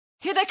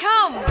Here they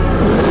come!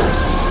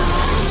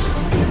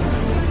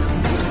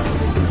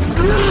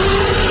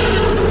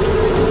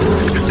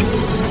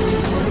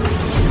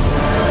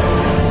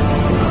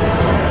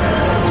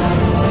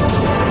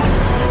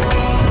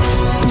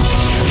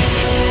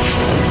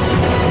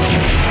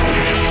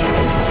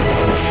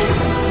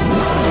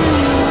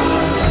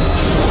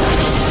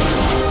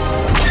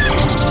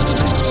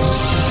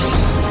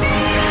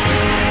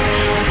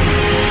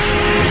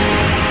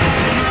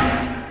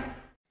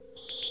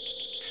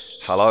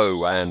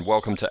 Hello and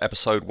welcome to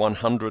episode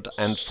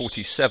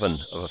 147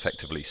 of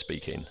Effectively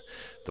Speaking,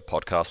 the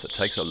podcast that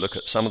takes a look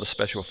at some of the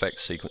special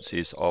effects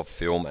sequences of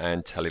film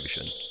and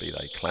television, be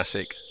they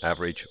classic,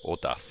 average or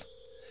duff.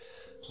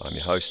 I'm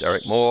your host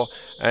Eric Moore,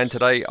 and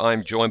today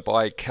I'm joined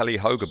by Kelly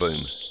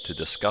Hogaboomn to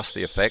discuss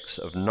the effects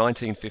of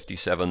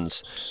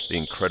 1957's The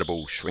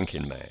Incredible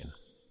Shrinking Man.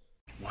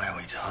 Why are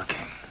we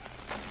talking?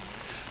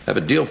 I have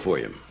a deal for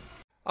you.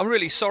 I'm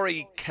really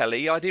sorry,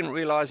 Kelly. I didn't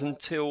realise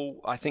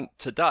until, I think,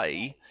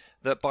 today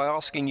that by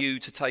asking you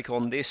to take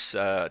on this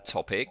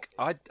topic,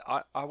 I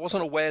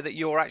wasn't aware that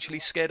you're actually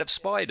scared of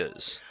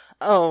spiders.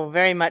 Oh,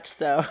 very much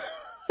so.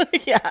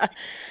 Yeah.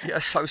 Yeah,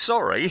 so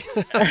sorry.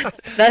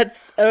 That's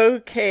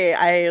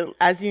okay.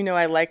 As you know,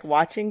 I like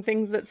watching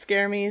things that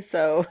scare me,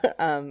 so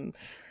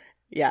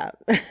yeah.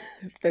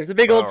 There's a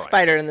big old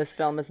spider in this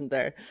film, isn't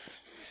there?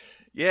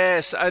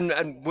 Yes,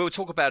 and we'll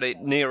talk about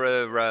it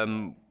nearer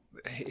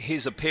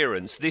his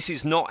appearance. This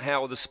is not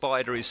how the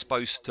spider is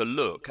supposed to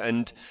look,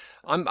 and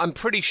I'm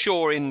pretty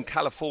sure in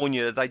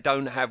California they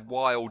don't have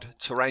wild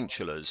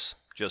tarantulas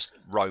just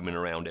roaming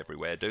around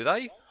everywhere, do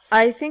they?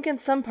 I think in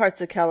some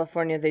parts of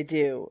California they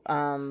do.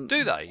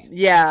 Do they?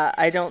 Yeah,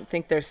 I don't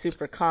think they're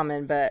super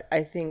common, but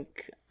I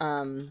think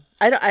I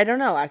don't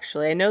know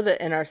actually. I know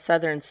that in our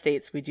southern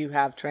states we do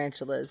have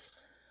tarantulas,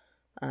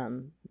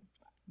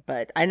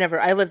 but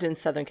I lived in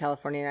Southern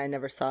California and I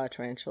never saw a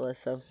tarantula,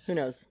 so who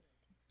knows?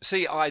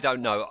 See, I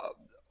don't know.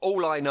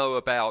 All I know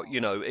about,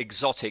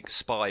 exotic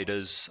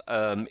spiders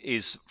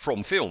is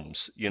from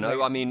films,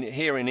 Right. I mean,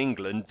 here in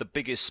England, the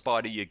biggest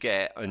spider you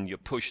get and you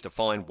push to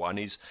find one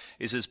is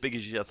as big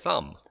as your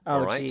thumb,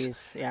 all right? Geez,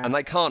 yeah. And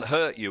they can't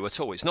hurt you at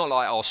all. It's not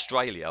like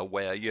Australia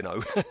where,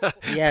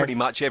 Yes. pretty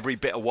much every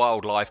bit of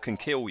wildlife can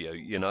kill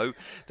you,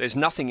 There's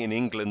nothing in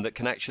England that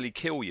can actually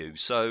kill you.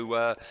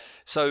 So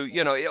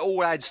it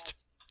all adds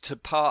to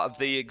part of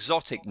the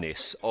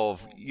exoticness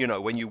of,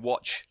 when you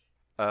watch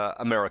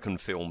American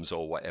films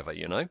or whatever,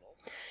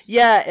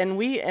 Yeah, and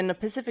we, in the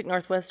Pacific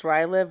Northwest where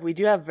I live, we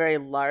do have very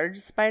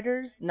large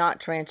spiders, not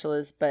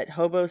tarantulas, but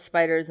hobo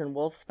spiders and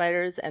wolf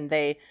spiders, and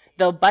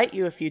they'll bite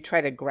you if you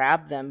try to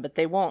grab them, but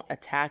they won't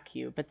attack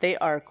you. But they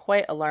are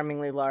quite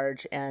alarmingly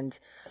large, and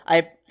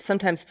I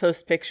sometimes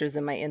post pictures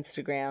in my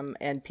Instagram,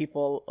 and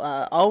people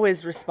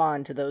always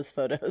respond to those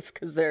photos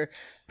because they're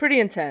pretty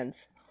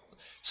intense.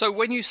 So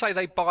when you say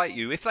they bite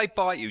you, if they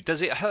bite you,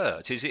 does it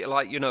hurt? Is it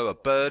like, a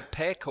bird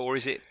peck, or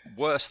is it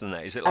worse than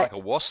that? Is it like a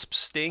wasp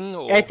sting?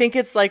 Or? I think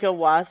it's like a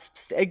wasp.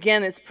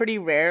 Again, it's pretty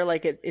rare.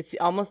 Like it's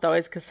almost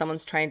always because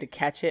someone's trying to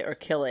catch it or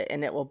kill it,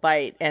 and it will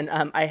bite. And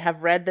I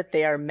have read that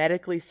they are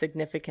medically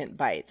significant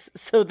bites.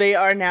 So they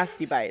are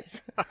nasty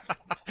bites.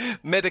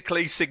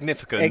 Medically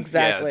significant.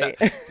 Exactly.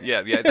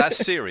 Yeah, that's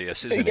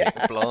serious, isn't it?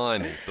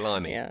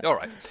 Blimey. Yeah. All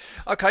right.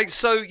 Okay,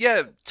 so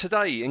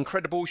today,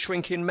 Incredible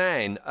Shrinking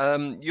Man.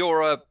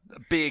 You're a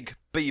big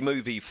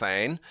B-movie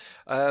fan,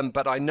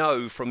 but I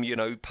know from,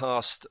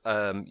 past,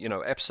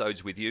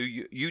 episodes with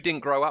you, you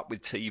didn't grow up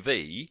with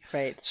TV.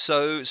 Right.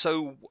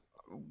 So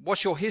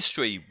what's your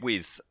history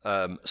with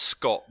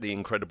Scott, the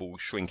Incredible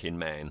Shrinking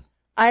Man?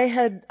 I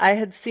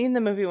had seen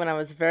the movie when I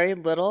was very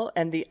little,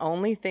 and the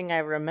only thing I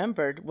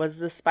remembered was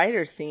the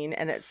spider scene,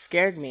 and it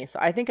scared me. So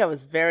I think I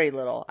was very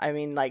little. I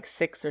mean, like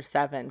 6 or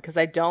 7, because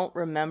I don't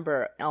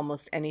remember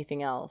almost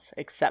anything else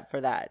except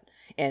for that.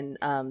 And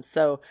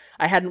so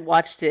I hadn't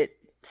watched it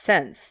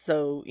since.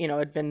 So,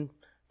 it'd been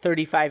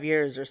 35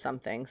 years or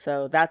something.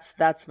 So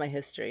that's my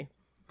history.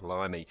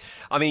 Blimey.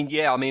 I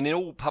mean, in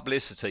all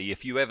publicity,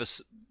 if you ever,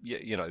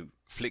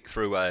 flick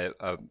through a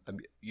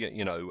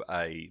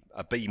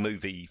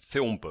B-movie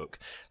film book,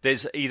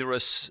 there's either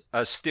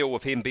a still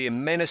of him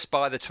being menaced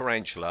by the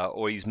tarantula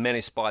or he's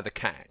menaced by the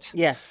cat.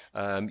 Yes.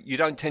 You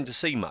don't tend to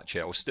see much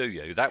else, do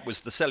you? That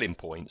was the selling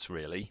points,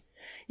 really.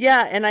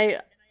 Yeah, and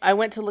I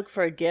went to look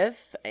for a GIF,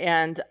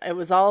 and it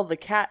was all the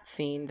cat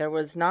scene. There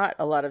was not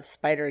a lot of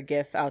spider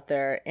GIF out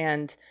there,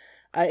 and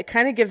it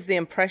kind of gives the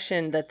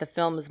impression that the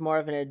film is more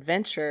of an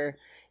adventure,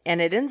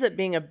 and it ends up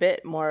being a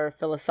bit more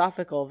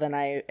philosophical than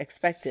I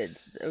expected.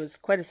 It was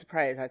quite a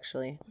surprise,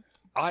 actually.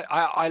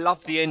 I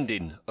love the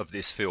ending of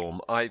this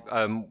film.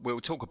 We'll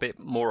talk a bit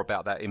more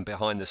about that in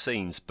behind the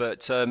scenes,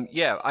 but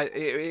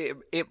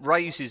it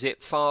raises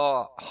it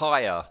far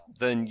higher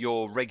than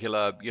your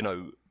regular,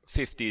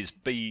 50s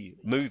B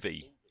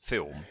movie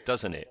film,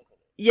 doesn't it?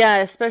 Yeah,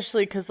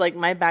 especially because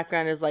my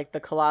background is the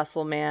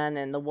Colossal Man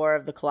and the War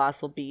of the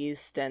Colossal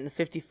Beast and the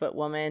 50-Foot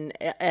Woman,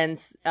 and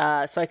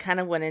so I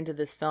kind of went into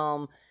this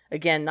film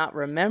again not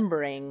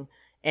remembering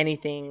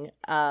anything,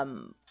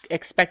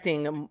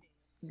 expecting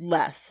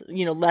less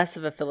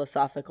of a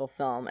philosophical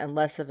film and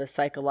less of a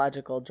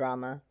psychological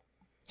drama.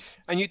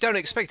 And you don't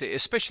expect it,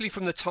 especially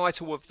from the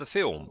title of the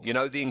film.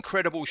 The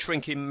Incredible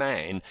Shrinking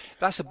Man.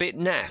 That's a bit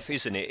naff,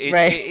 isn't it?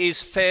 Right. It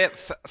is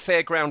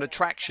fairground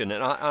attraction,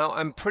 and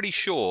I'm pretty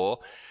sure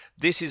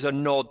this is a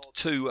nod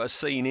to a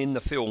scene in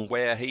the film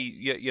where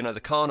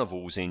the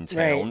carnival's in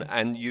town, Right.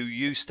 and you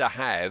used to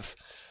have.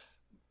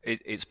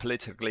 It's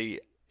politically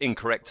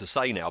incorrect to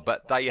say now,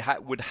 but they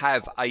would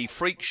have a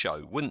freak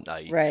show, wouldn't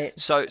they? Right.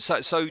 So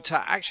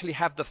to actually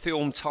have the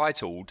film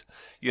titled,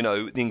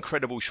 The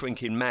Incredible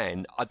Shrinking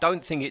Man, I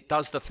don't think it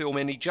does the film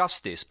any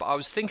justice. But I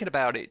was thinking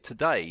about it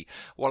today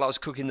while I was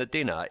cooking the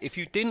dinner. If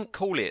you didn't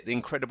call it The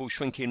Incredible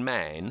Shrinking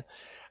Man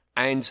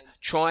and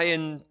try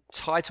and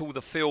title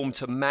the film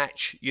to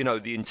match,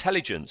 the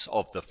intelligence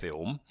of the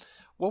film,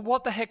 well,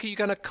 what the heck are you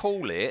going to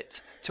call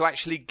it to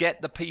actually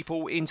get the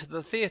people into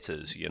the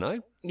theatres,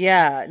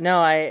 Yeah,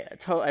 no,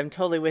 I'm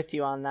totally with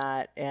you on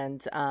that,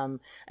 and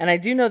I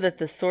do know that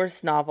the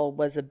source novel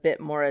was a bit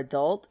more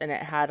adult, and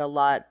it had a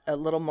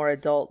little more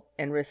adult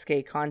and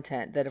risque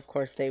content that, of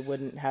course, they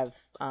wouldn't have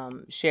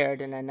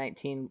shared in a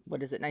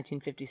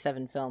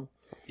 1957 film.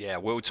 Yeah,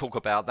 we'll talk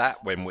about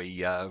that when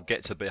we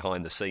get to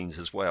behind the scenes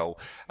as well.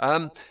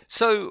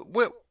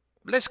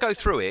 Let's go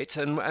through it,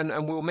 and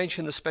we'll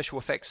mention the special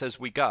effects as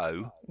we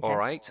go. Okay. All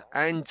right,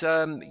 and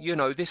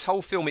this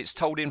whole film, it's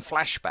told in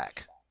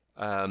flashback.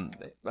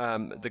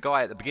 The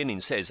guy at the beginning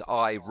says,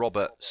 "I,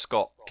 Robert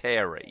Scott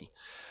Carey,"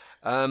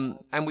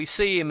 and we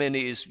see him and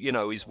his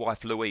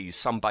wife Louise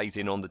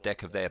sunbathing on the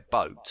deck of their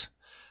boat,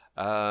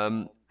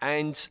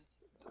 and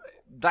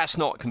that's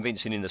not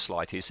convincing in the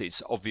slightest.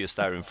 It's obvious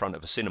they're in front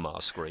of a cinema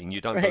screen.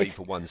 You don't Right. believe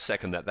for 1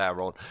 second that they're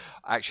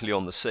actually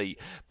on the sea.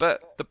 But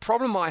the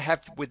problem I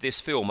have with this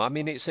film, I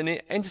mean, it's an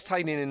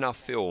entertaining enough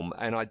film,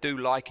 and I do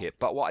like it.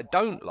 But what I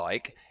don't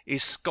like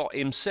is Scott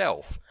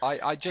himself.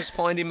 I just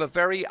find him a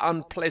very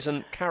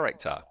unpleasant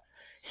character.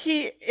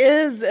 He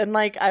is, and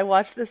I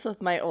watched this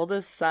with my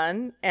oldest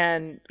son,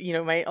 and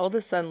my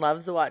oldest son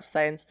loves to watch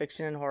science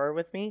fiction and horror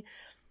with me.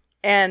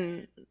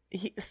 And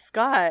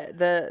Scott,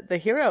 the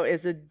hero,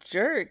 is a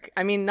jerk.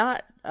 I mean,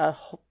 not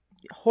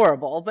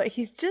horrible, but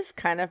he's just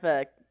kind of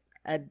a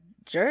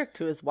jerk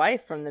to his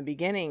wife from the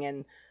beginning,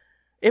 and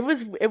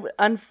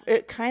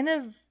it kind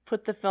of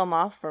put the film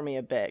off for me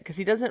a bit because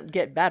he doesn't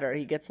get better;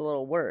 he gets a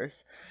little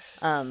worse.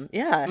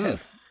 Yeah.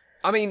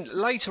 I mean,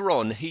 later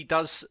on,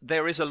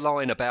 there is a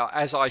line about,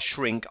 as I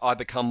shrink, I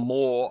become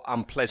more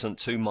unpleasant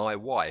to my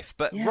wife.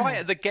 But Yeah. right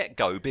at the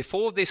get-go,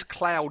 before this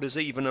cloud has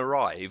even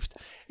arrived,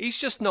 he's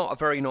just not a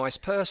very nice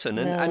person.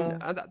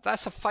 And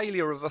that's a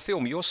failure of a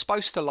film. You're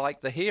supposed to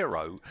like the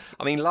hero.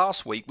 I mean,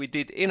 last week we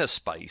did Inner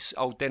Space,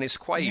 old Dennis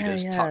Quaid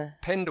as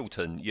Tuck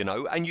Pendleton,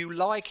 and you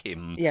like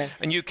him. Yes.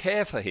 And you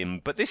care for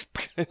him. But this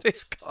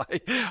guy,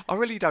 I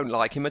really don't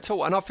like him at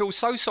all. And I feel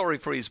so sorry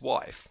for his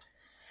wife.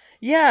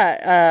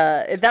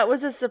 Yeah, that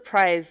was a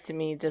surprise to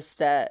me. Just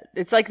that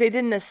it's like they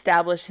didn't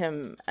establish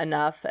him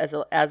enough as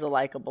a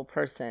likable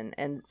person,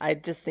 and I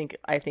think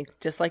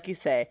just like you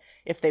say,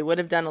 if they would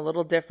have done a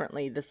little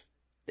differently,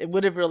 it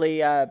would have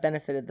really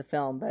benefited the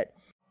film. But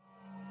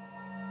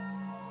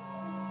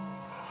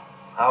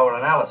Our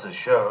analysis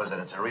shows that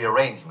it's a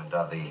rearrangement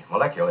of the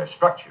molecular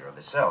structure of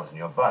the cells in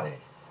your body.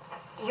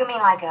 You mean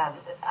like a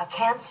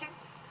cancer?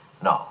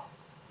 No.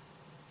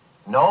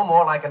 No,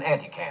 more like an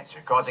anti-cancer,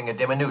 causing a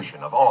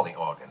diminution of all the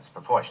organs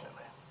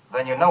proportionately.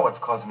 Then you know what's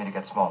causing me to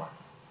get smaller.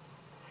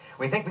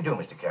 We think we do,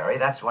 Mr. Carey.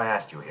 That's why I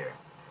asked you here.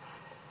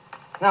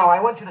 Now, I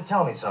want you to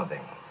tell me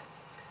something.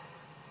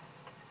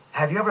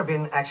 Have you ever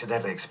been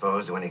accidentally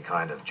exposed to any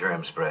kind of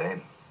germ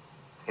spray?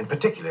 In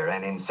particular,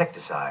 an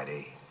insecticide,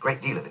 a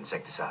great deal of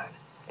insecticide.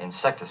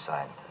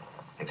 Insecticide.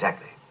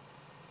 Exactly.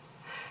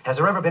 Has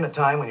there ever been a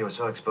time when you were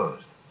so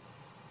exposed?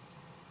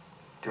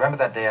 Do you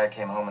remember that day I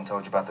came home and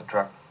told you about the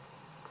truck?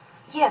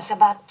 Yes,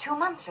 about 2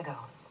 months ago.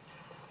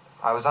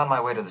 I was on my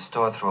way to the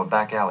store through a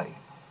back alley.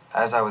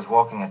 As I was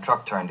walking, a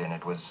truck turned in.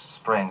 It was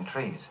spraying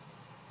trees.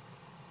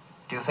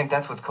 Do you think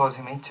that's what's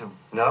causing me to...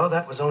 No,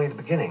 that was only the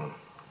beginning.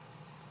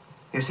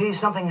 You see,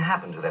 something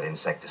happened to that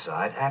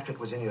insecticide after it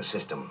was in your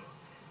system.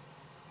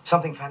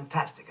 Something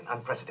fantastic and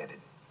unprecedented.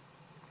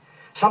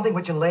 Something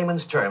which, in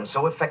layman's terms,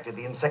 so affected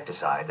the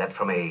insecticide that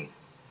from a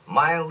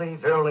mildly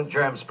virulent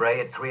germ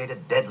spray, it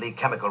created deadly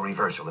chemical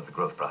reversal of the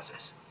growth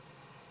process.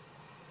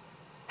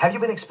 Have you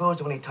been exposed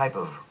to any type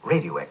of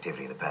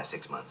radioactivity in the past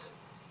 6 months?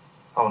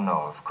 Oh, no,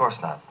 of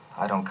course not.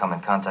 I don't come in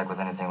contact with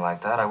anything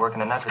like that. I work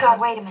in a natural... Scott,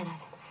 wait a minute.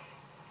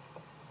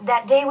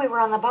 That day we were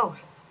on the boat.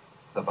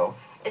 The boat?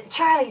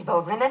 Charlie's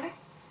boat, remember?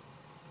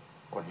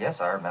 Well,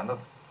 yes, I remember.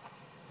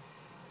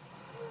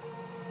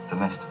 The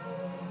mist.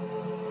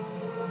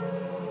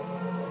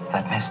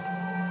 That mist.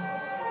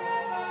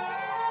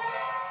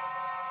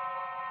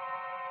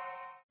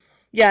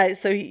 yeah,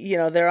 so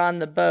they're on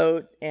the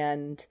boat,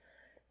 and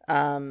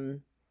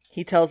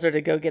he tells her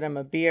to go get him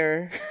a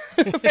beer.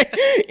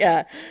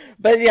 Yeah.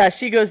 But yeah,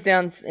 she goes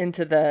down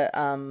into the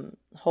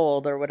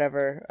hold or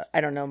whatever.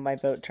 I don't know my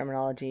boat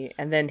terminology.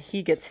 And then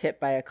he gets hit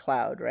by a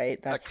cloud, right?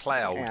 A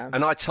cloud.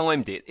 And I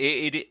timed it.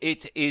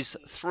 It is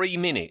 3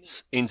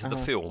 minutes into the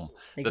film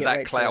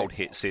that cloud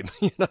hits him.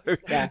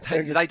 Yeah,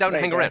 they don't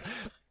hang there. around.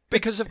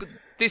 Because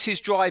this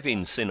is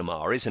drive-in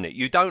cinema, isn't it?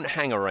 You don't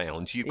hang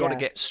around. You've got to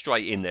get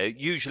straight in there.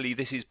 Usually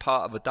this is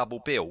part of a double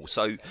bill.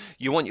 So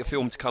you want your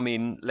film to come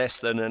in less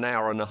than an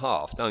hour and a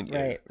half, don't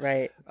you?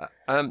 Right.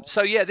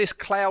 So this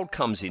cloud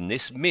comes in,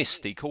 this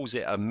mist, he calls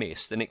it a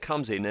mist, and it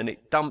comes in and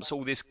it dumps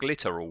all this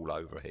glitter all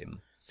over him.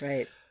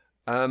 Right.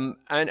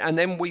 And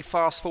then we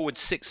fast forward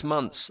 6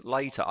 months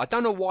later. I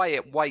don't know why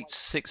it waits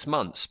 6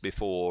 months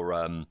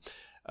before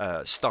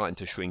starting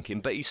to shrink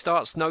him, but he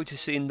starts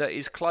noticing that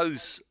his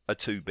clothes are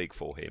too big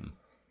for him.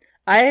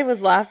 I was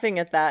laughing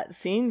at that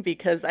scene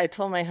because I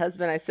told my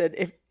husband, I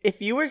said,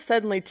 if you were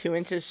suddenly 2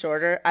 inches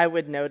shorter, I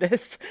would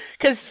notice.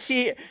 Because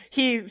he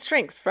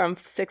shrinks from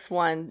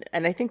 6'1",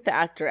 and I think the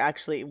actor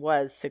actually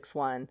was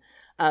 6'1".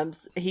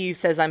 He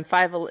says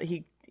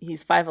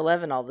he's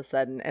 5'11" all of a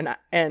sudden,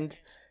 and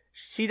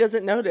she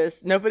doesn't notice.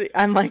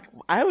 I'm like,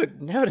 I would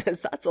notice.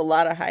 That's a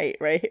lot of height,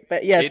 right?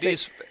 But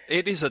yes,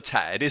 it is a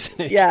tad, isn't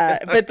it? Yeah,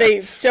 but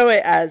they show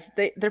it as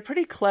they're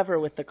pretty clever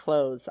with the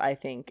clothes, I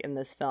think, in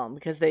this film,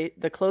 because the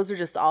clothes are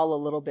just all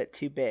a little bit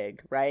too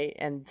big, right?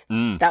 And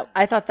that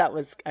I thought that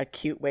was a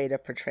cute way to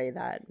portray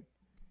that.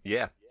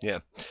 Yeah.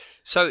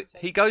 So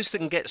he goes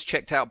and gets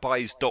checked out by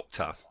his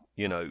doctor,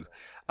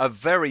 a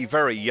very,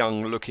 very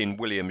young-looking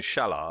William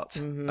Shallart,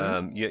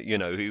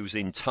 who was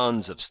in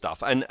tons of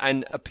stuff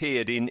and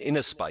appeared in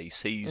Inner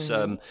Space. He's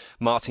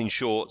Martin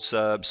Short's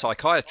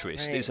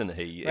psychiatrist, isn't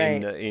he,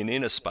 in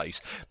Inner Space,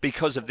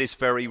 because of this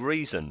very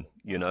reason,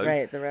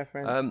 Right, the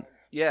reference.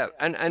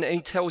 And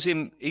he tells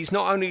him he's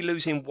not only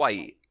losing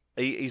weight,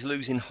 he's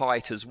losing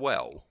height as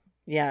well.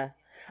 Yeah.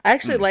 I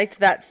actually liked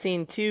that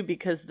scene, too,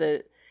 because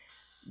the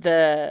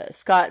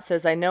Scott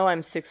says, I know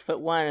I'm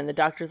 6'1", and the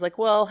doctor's like,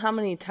 well, how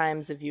many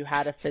times have you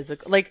had a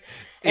physical,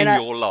 in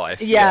your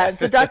life? Yeah,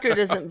 the doctor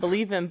doesn't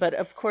believe him, but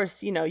of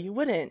course, you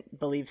wouldn't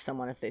believe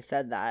someone if they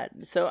said that.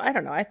 So I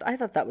don't know. I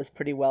thought that was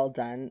pretty well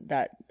done.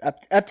 That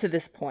up to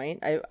this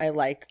point, I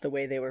liked the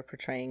way they were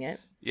portraying it.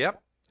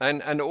 Yep.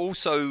 And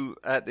also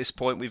at this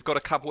point we've got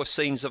a couple of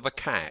scenes of a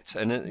cat,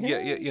 and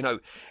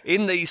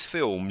in these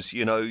films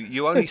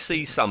you only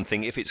see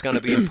something if it's going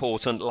to be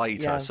important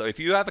later. Yeah. So if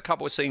you have a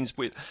couple of scenes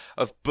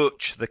of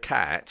Butch the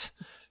cat,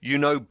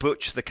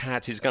 Butch the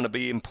cat is going to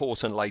be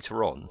important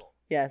later on.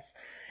 Yes.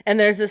 And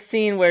there's a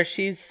scene where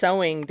she's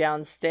sewing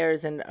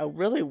downstairs in a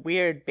really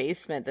weird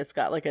basement that's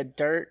got like a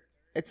dirt.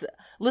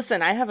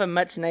 Listen, I have a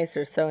much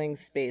nicer sewing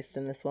space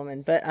than this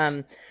woman, but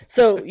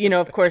so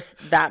of course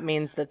that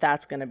means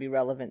that's going to be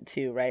relevant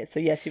too, right?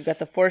 So yes, you've got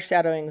the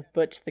foreshadowing with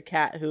Butch the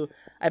cat, who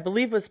I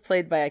believe was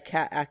played by a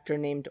cat actor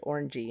named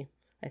Orangey.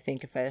 I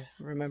think, if I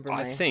remember.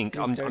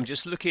 I'm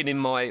just looking in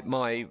my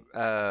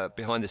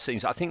behind the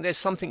scenes. I think there's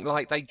something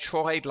like they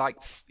tried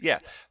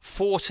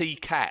 40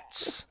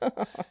 cats.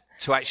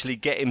 To actually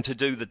get him to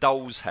do the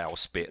doll's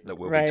house bit that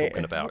we'll be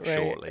talking about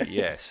shortly.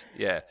 Yes,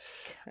 yeah.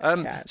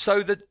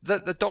 So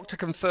the doctor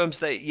confirms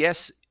that,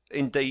 yes,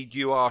 indeed,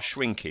 you are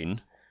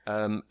shrinking.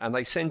 And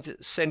they send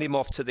him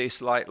off to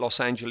this Los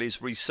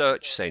Angeles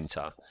research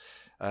center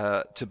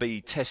to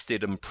be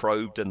tested and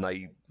probed, and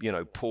they,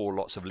 pour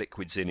lots of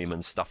liquids in him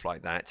and stuff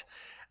like that.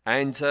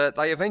 And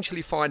they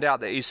eventually find out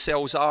that his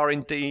cells are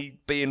indeed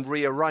being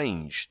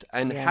rearranged.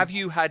 And have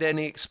you had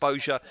any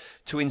exposure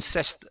to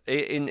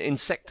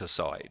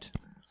insecticide?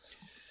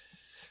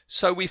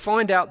 So we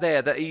find out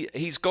there that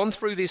he's gone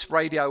through this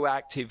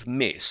radioactive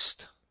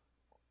mist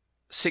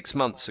 6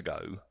 months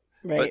ago.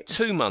 Right. But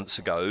 2 months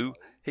ago,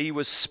 he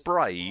was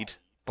sprayed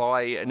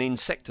by an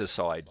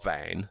insecticide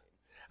van.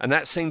 And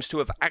that seems to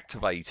have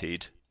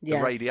activated the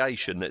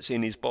radiation that's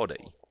in his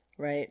body.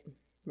 Right.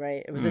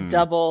 It was a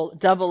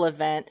double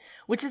event,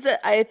 which is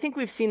I think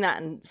we've seen that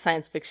in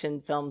science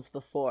fiction films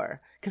before,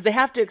 because they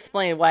have to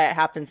explain why it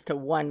happens to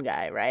one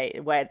guy,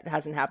 right? Why it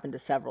hasn't happened to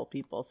several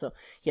people. So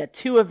yeah,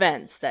 2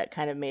 events that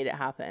kind of made it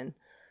happen.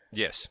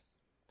 Yes.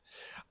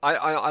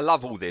 I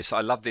love all this.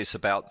 I love this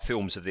about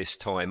films of this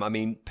time. I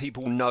mean,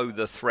 people know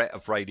the threat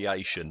of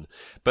radiation,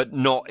 but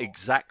not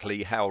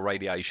exactly how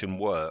radiation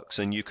works.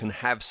 And you can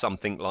have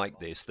something like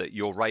this, that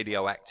you're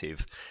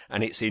radioactive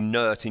and it's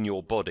inert in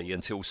your body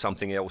until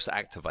something else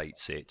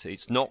activates it.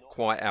 It's not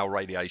quite how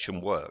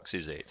radiation works,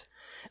 is it?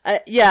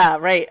 Yeah,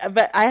 right.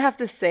 But I have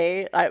to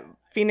say,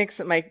 Phoenix,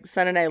 my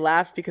son and I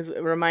laughed because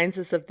it reminds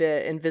us of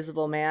the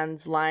Invisible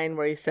Man's line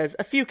where he says,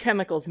 a few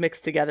chemicals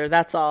mixed together,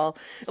 that's all.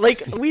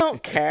 Like, we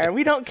don't care.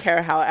 We don't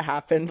care how it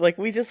happened. Like,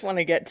 we just want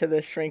to get to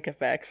the shrink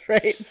effects,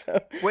 right? So.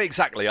 Well,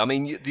 exactly. I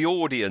mean, the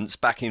audience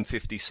back in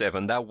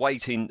 57, they're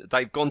waiting.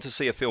 They've gone to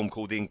see a film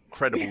called The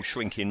Incredible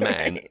Shrinking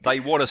Man. Right. They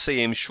want to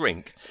see him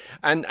shrink.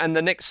 And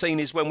the next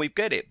scene is when we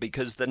get it,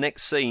 because the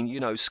next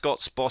scene,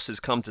 Scott's boss has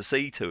come to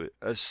see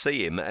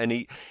him,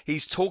 and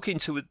he's talking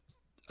to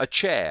a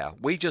chair.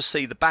 We just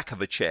see the back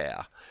of a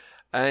chair,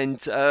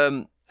 and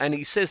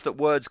he says that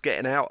word's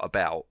getting out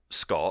about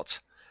Scott,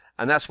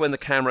 and that's when the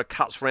camera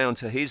cuts round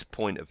to his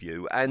point of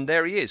view, and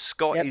there he is.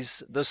 Scott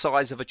is the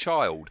size of a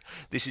child.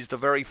 This is the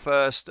very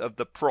first of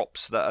the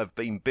props that have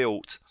been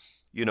built,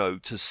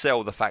 to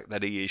sell the fact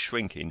that he is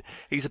shrinking.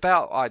 He's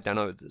about, I don't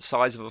know, the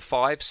size of a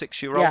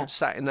 5-6-year-old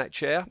sat in that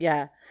chair.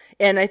 Yeah.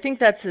 And I think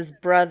that's his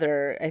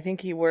brother. I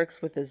think he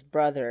works with his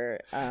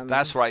brother.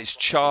 That's right. It's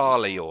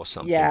Charlie or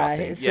something, I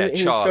think. Charlie.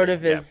 Who's sort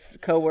of his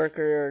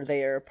co-worker, or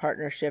they are a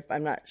partnership.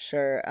 I'm not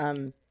sure.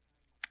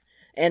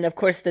 And, of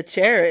course, the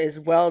chair is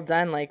well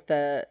done. Like,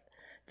 the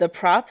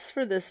props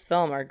for this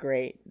film are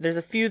great. There's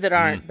a few that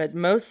aren't, but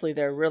mostly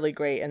they're really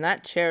great. And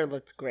that chair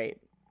looks great.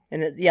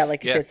 And,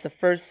 like you said, it's the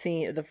first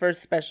scene, the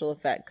first special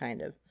effect,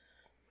 kind of.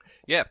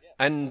 Yeah,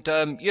 and,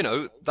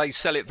 they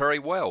sell it very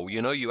well.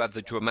 You have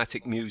the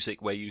dramatic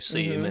music where you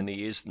see him, and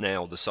he is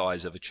now the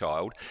size of a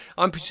child.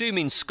 I'm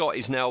presuming Scott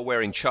is now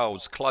wearing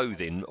child's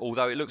clothing,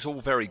 although it looks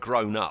all very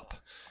grown up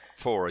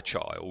for a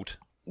child.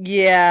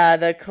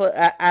 Yeah,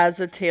 as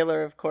a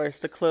tailor, of course,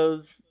 the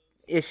clothes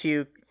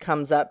issue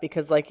comes up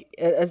because, like,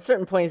 at a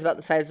certain point he's about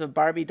the size of a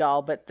Barbie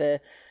doll, but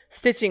the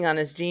stitching on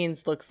his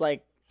jeans looks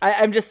like,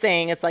 I'm just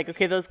saying, it's like,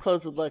 okay, those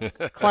clothes would look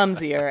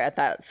clumsier at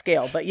that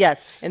scale. But yes,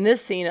 in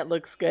this scene, it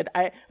looks good.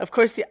 Of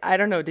course, I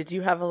don't know, did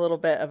you have a little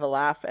bit of a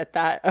laugh at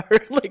that? Or,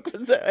 like,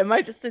 am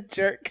I just a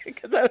jerk?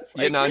 Because I was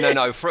like...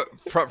 No.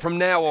 From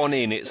now on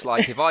in, it's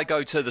like, if I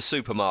go to the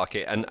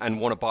supermarket and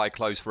want to buy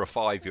clothes for a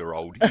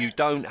 5-year-old, you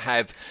don't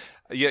have...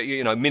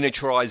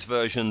 miniaturized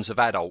versions of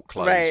adult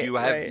clothes. Right,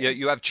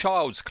 you have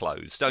child's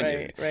clothes, don't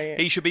you? Right.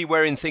 He should be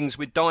wearing things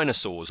with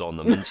dinosaurs on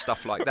them and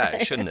stuff like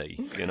that, shouldn't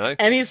he?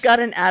 And he's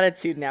got an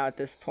attitude now at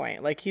this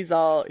point. Like, he's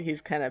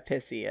kind of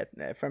pissy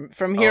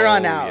from here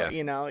on out.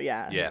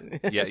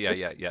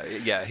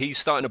 Yeah. He's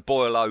starting to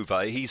boil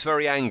over. He's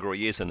very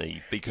angry, isn't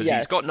he? Because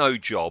he's got no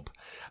job.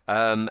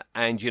 And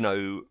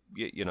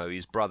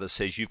his brother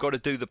says you've got to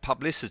do the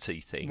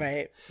publicity thing.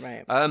 Right.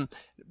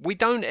 We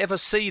don't ever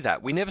see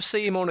that. We never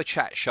see him on a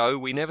chat show.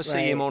 We never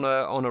see him on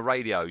a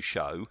radio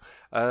show.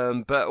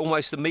 But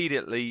almost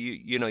immediately,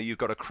 you've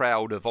got a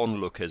crowd of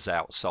onlookers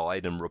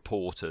outside and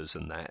reporters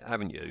and that,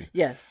 haven't you?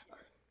 Yes.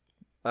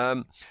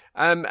 And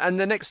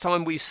the next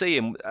time we see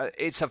him,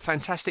 it's a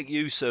fantastic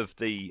use of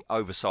the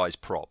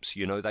oversized props.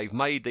 They've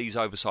made these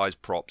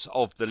oversized props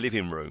of the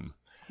living room.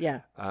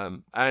 Yeah.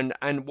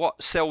 And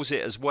what sells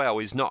it as well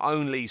is not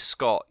only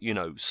Scott,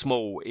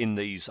 small in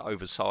these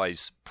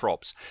oversized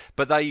props,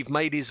 but they've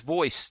made his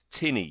voice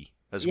tinny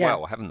as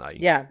well, haven't they?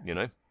 Yeah.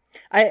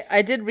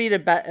 I did read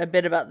a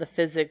bit about the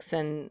physics,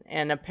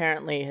 and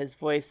apparently his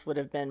voice would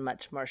have been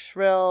much more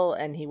shrill,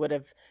 and he would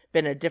have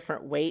been a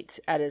different weight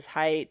at his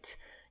height.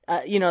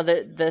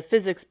 The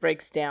physics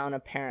breaks down,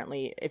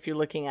 apparently, if you're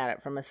looking at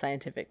it from a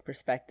scientific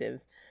perspective.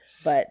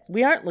 But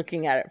we aren't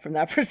looking at it from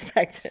that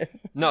perspective.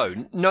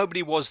 No,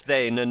 nobody was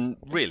then, and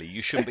really, you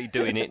shouldn't be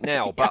doing it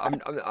now.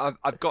 But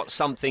I've got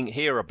something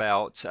here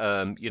about,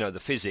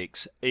 the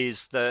physics,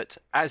 is that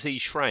as he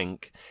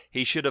shrank,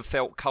 he should have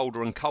felt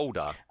colder and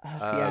colder.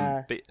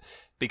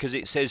 Because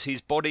it says his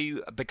body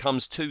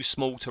becomes too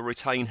small to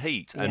retain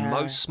heat, and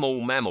most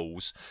small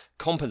mammals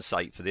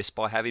compensate for this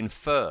by having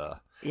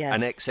fur. Yes.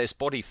 And excess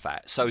body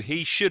fat. So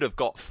he should have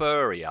got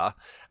furrier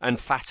and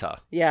fatter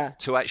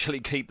to actually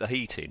keep the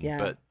heat in. Yeah.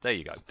 But there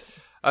you go.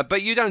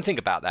 But you don't think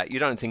about that. You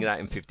don't think of that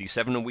in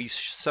 57, and we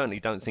certainly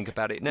don't think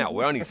about it now.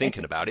 We're only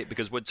thinking about it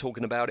because we're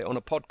talking about it on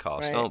a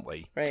podcast, aren't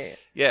we? Right.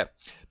 Yeah.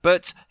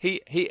 But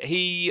he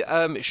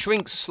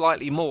shrinks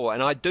slightly more,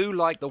 and I do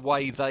like the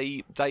way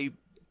they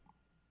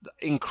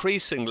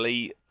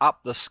increasingly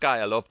up the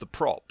scale of the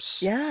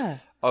props. Yeah.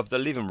 Of the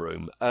living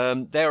room.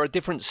 There are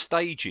different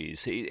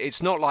stages.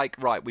 It's not like,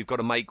 right, we've got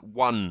to make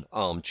one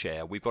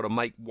armchair, we've got to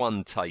make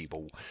one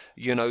table.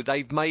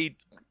 They've made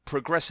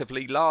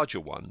progressively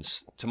larger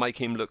ones to make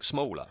him look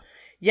smaller.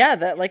 Yeah,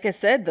 that, like I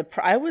said,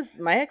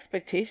 my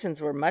expectations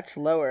were much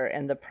lower,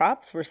 and the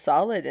props were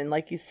solid. And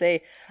like you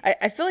say,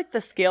 I feel like the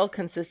scale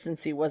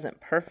consistency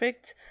wasn't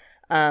perfect.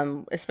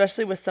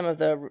 Especially with some of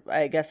the,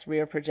 I guess,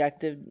 rear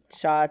projected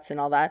shots and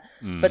all that.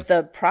 But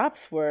the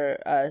props were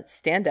a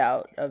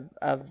standout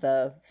of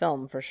the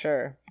film for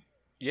sure.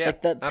 Yeah,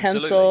 like the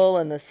absolutely. pencil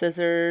and the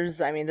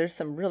scissors. I mean, there's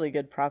some really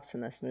good props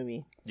in this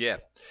movie. Yeah.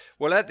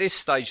 Well, at this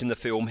stage in the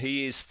film,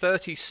 he is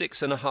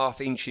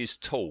 36.5 inches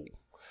tall.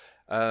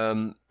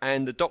 And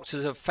the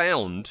doctors have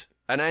found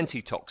an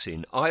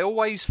antitoxin. I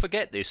always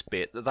forget this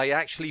bit, that they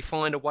actually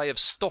find a way of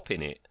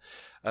stopping it.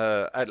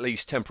 At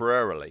least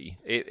temporarily.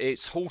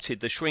 It's halted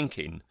the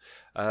shrinking.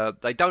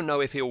 They don't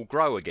know if he'll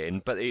grow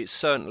again, but it's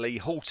certainly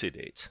halted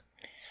it.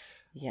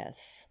 Yes.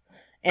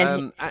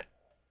 And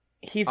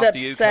he's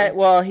upset.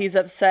 He's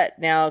upset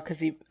now because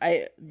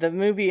the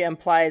movie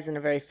implies in a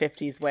very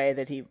 50s way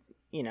that he,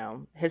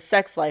 his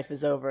sex life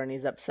is over, and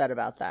he's upset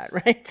about that,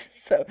 right?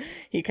 So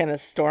he kind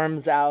of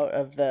storms out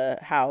of the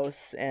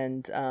house,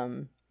 and,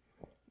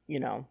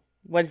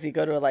 what does he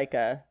go to, like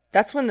a...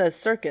 That's when the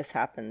circus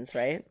happens,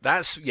 right?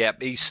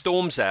 He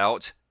storms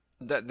out,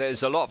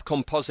 there's a lot of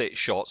composite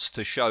shots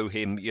to show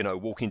him,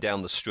 walking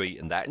down the street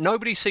and that.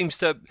 Nobody seems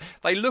to.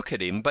 They look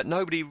at him, but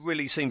nobody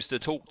really seems to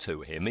talk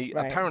to him.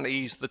 Apparently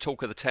he's the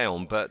talk of the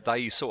town, but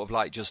they sort of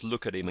like just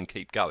look at him and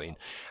keep going.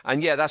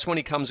 And yeah, that's when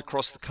he comes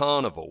across the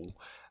carnival.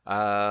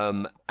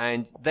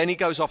 And then he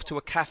goes off to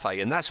a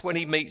cafe, and that's when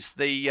he meets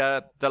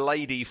the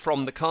lady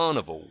from the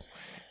carnival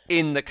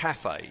in the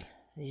cafe.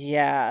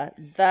 Yeah,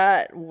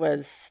 that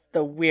was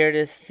the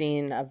weirdest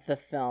scene of the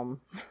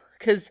film,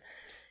 because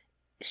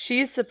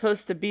she's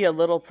supposed to be a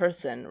little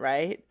person,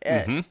 right?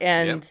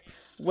 And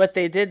what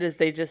they did is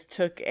they just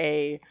took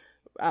a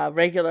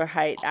regular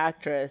height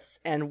actress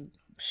and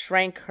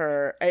shrank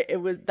her.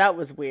 That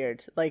was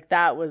weird. Like,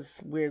 that was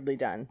weirdly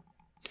done.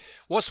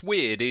 What's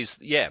weird is,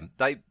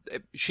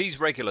 she's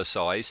regular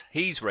size,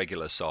 he's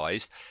regular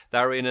sized.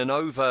 They're in an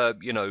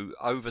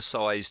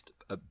oversized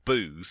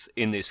booth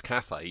in this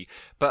cafe,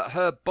 but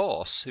her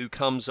boss, who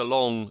comes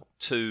along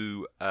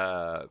to,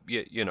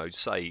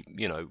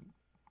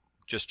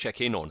 just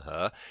check in on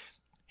her,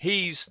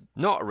 he's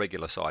not a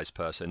regular sized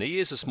person. He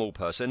is a small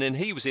person, and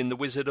he was in The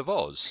Wizard of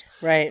Oz.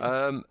 Right.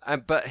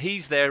 But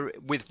he's there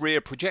with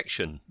rear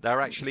projection.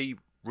 They're actually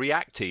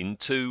reacting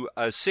to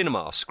a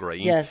cinema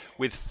screen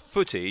with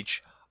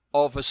footage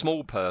of a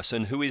small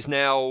person who is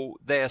now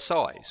their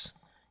size.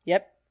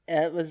 Yep,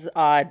 it was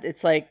odd.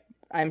 It's like,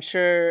 I'm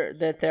sure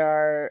that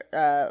there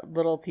are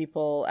little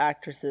people,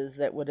 actresses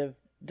that would have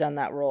done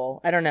that role.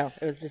 I don't know.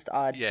 It was just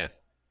odd. Yeah,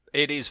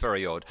 it is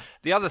very odd.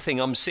 The other thing,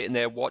 I'm sitting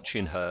there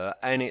watching her,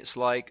 and it's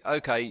like,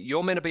 okay,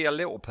 you're meant to be a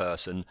little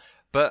person,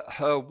 but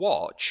her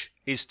watch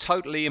is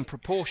totally in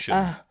proportion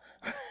I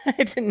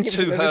didn't even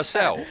to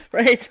herself.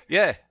 That. Right?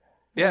 Yeah.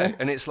 Yeah,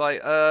 and it's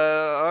like,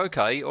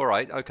 okay, all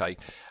right, okay.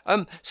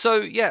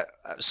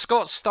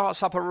 Scott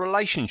starts up a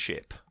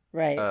relationship,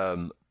 right,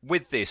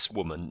 with this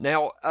woman.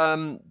 Now,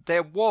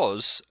 there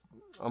was,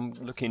 I'm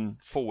looking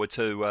forward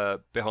to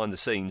behind the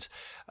scenes.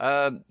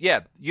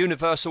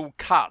 Universal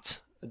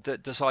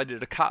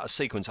decided to cut a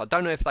sequence. I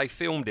don't know if they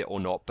filmed it or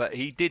not, but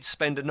he did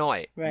spend a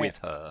night with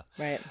her,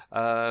 right,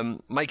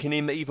 making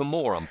him even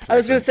more unpleasant. I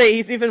was going to say,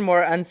 he's even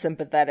more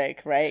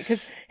unsympathetic, right?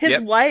 Because his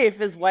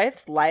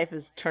wife's life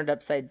is turned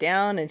upside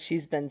down, and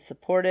she's been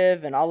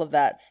supportive and all of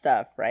that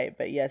stuff, right?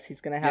 But yes,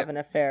 he's going to have an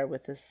affair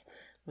with this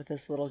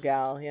little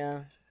gal.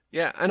 Yeah,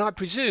 and I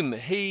presume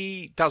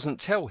he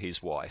doesn't tell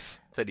his wife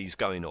that he's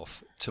going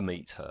off to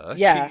meet her.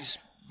 Yeah. She's,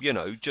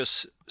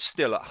 just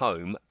still at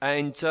home.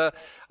 And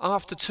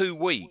after 2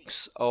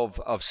 weeks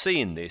of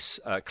seeing this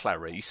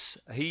Clarice,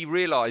 he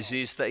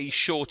realises that he's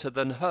shorter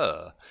than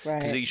her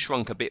because he's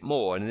shrunk a bit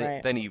more,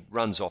 and then he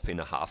runs off in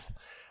a huff.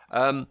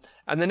 And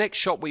the next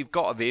shot we've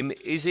got of him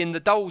is in the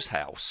doll's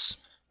house.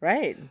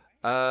 Right.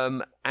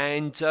 He's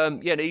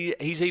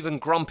even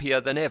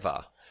grumpier than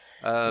ever.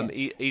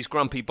 He's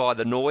grumpy by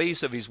the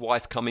noise of his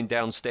wife coming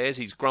downstairs.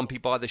 He's grumpy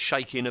by the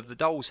shaking of the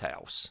doll's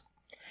house.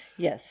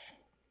 Yes.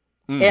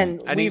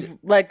 And we've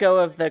let go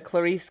of the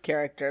Clarice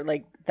character.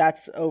 Like,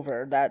 that's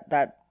over. That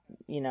that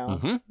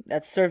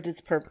served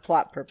its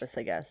plot purpose,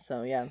 I guess.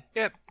 So, yeah.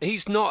 Yeah,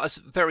 he's not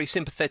a very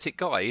sympathetic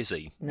guy, is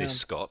he, this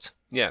Scott?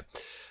 Yeah.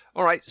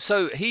 All right,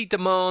 so he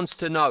demands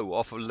to know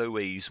off of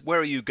Louise,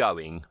 where are you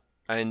going?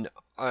 And,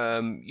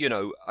 are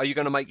you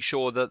going to make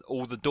sure that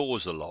all the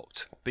doors are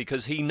locked?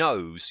 Because he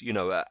knows,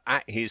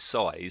 at his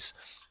size,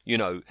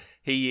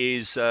 he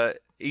is...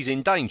 he's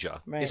in danger,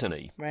 isn't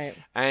he? Right.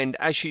 And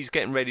as she's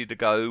getting ready to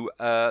go,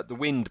 the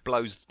wind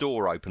blows the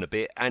door open a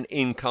bit, and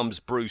in comes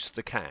Bruce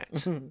the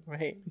cat.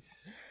 Right.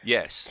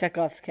 Yes.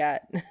 Chekhov's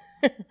cat.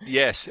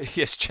 yes,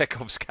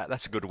 Chekhov's cat.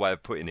 That's a good way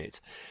of putting it.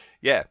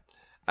 Yeah.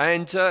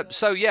 And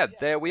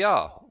there we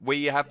are.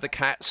 We have the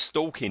cat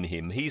stalking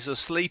him. He's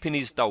asleep in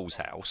his doll's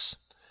house,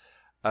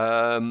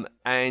 and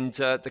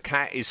the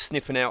cat is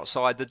sniffing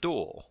outside the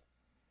door.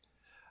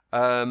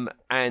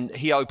 And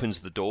he opens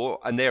the door,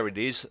 and there it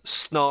is,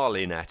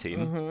 snarling at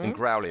him and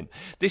growling.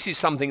 This is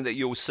something that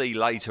you'll see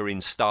later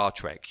in Star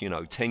Trek.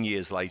 10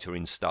 years later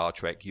in Star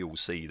Trek, you'll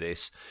see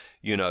this.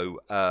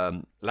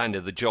 Land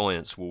of the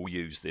Giants will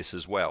use this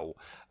as well.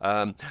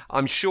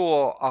 I'm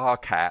sure our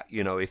cat,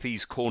 if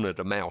he's cornered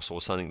a mouse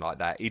or something like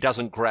that, he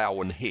doesn't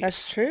growl and hiss.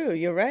 That's true.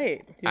 You're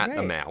right.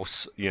 The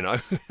mouse,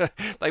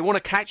 They want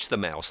to catch the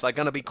mouse. They're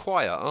going to be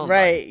quiet, aren't they?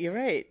 Right. You're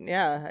right.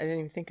 Yeah, I didn't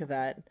even think of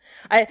that.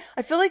 I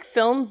feel like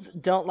films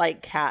don't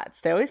like cats.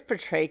 They always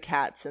portray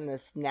cats in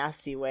this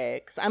nasty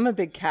way. Because I'm a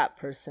big cat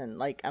person.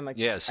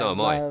 So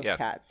am I. Love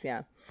cats.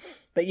 Yeah.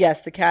 But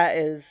yes, the cat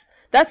is...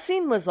 That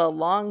scene was a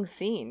long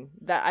scene.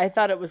 That I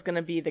thought it was going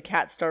to be the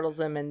cat startles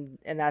him and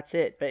that's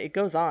it, but it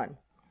goes on.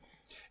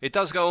 It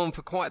does go on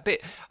for quite a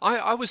bit.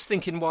 I was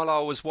thinking while I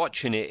was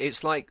watching it,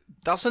 it's like,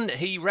 doesn't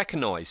he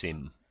recognise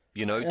him?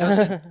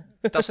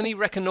 Doesn't he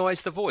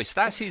recognise the voice?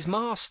 That's his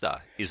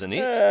master, isn't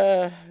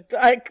it?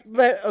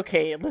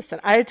 Okay, listen.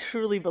 I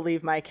truly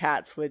believe my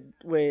cats would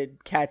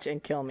catch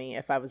and kill me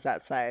if I was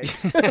that size.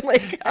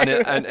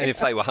 And if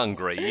they were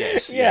hungry,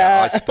 yes,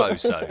 yeah, I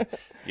suppose so.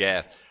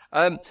 Yeah.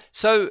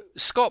 So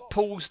Scott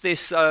pulls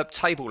this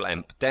table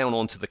lamp down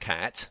onto the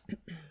cat,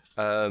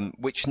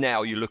 which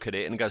now you look at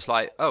it and goes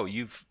like, oh,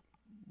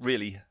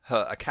 really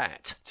hurt a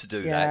cat to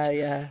do Yeah, that.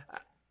 yeah.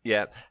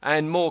 Yeah,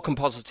 and more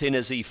compositing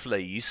as he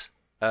flees.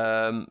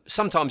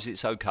 Sometimes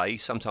it's okay,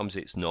 sometimes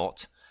it's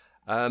not.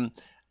 And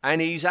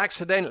he's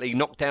accidentally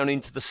knocked down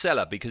into the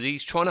cellar because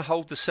he's trying to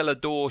hold the cellar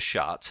door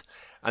shut.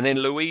 And then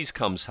Louise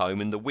comes home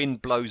and the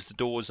wind blows the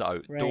door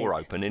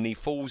open, and he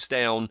falls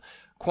down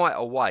quite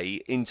a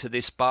way into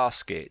this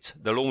basket,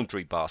 the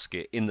laundry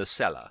basket in the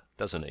cellar,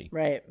 doesn't he?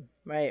 Right,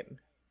 right.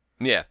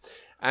 Yeah.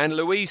 And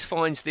Louise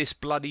finds this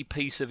bloody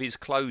piece of his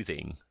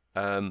clothing,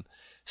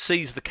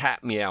 sees the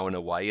cat meowing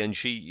away, and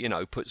she,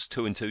 puts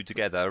two and two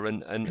together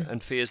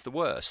and fears the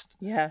worst.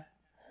 Yeah.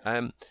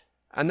 And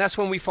that's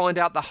when we find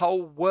out the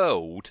whole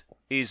world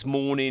is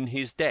mourning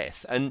his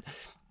death. And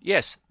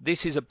yes,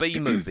 this is a B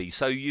movie,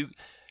 so you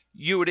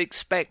would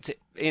expect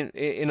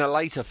in a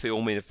later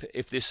film,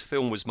 if this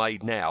film was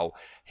made now,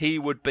 he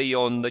would be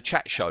on the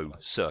chat show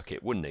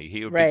circuit, wouldn't he?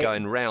 He would be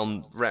going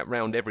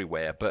round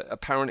everywhere. But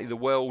apparently the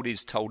world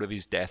is told of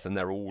his death, and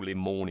they're all in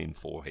mourning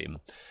for him.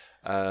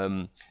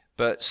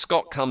 But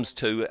Scott comes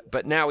to,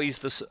 but now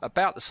he's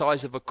about the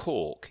size of a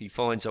cork. He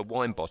finds a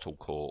wine bottle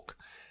cork.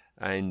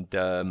 And,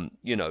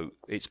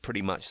 it's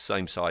pretty much the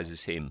same size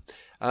as him.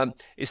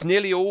 It's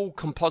nearly all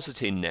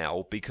compositing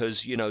now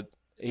because,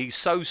 he's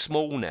so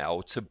small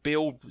now to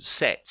build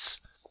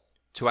sets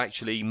to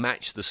actually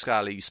match the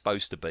scale he's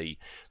supposed to be.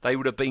 They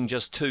would have been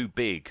just too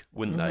big,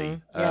 wouldn't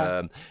they?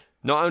 Yeah.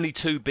 Not only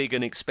too big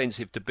and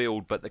expensive to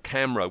build, but the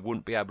camera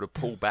wouldn't be able to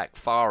pull back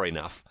far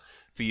enough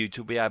for you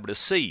to be able to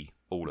see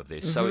all of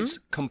this. So it's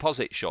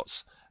composite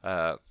shots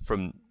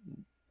from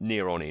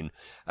near on in.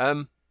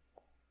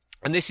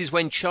 And this is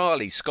when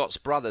Charlie, Scott's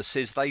brother,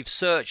 says they've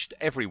searched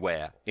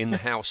everywhere in the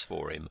house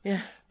for him.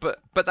 Yeah.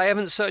 But they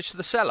haven't searched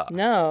the cellar.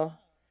 No.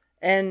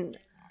 And,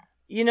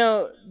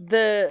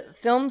 the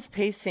film's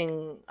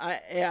pacing,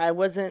 I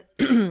wasn't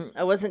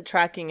I wasn't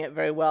tracking it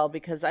very well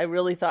because I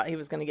really thought he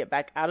was going to get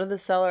back out of the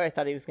cellar. I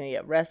thought he was going to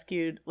get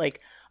rescued.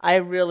 Like, I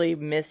really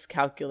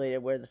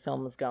miscalculated where the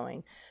film was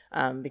going.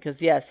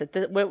 Because yes,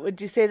 what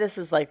would you say this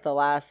is like the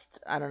last,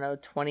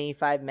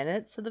 25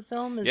 minutes of the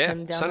film? Is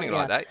him down something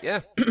like that.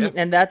 Yeah.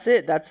 And that's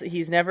it.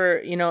 He's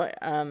never,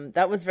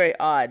 that was very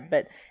odd.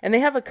 And they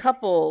have a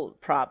couple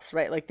props,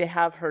 right? Like they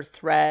have her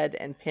thread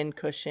and pin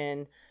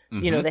cushion.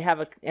 They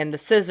have and the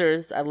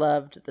scissors. I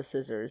loved the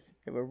scissors.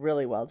 They were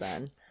really well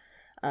done.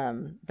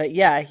 But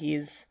yeah,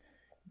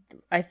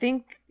 I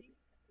think.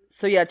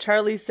 So yeah,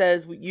 Charlie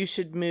says you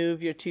should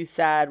move. You're too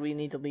sad. We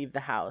need to leave the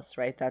house.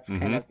 Right. That's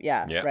kind of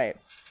right.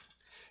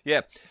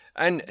 Yeah,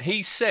 and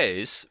he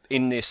says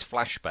in this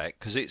flashback,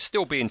 because it's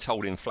still being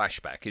told in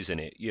flashback, isn't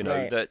it?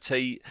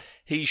 That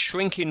he's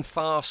shrinking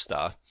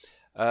faster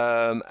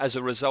as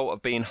a result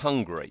of being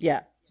hungry.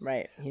 Yeah,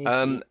 right.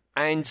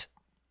 And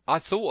I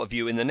thought of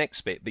you in the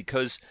next bit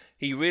because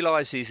he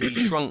realises he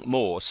shrunk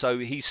more, so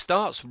he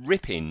starts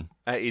ripping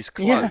at his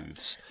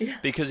clothes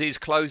because his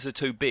clothes are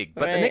too big.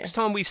 But the next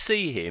time we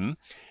see him,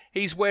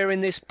 he's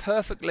wearing this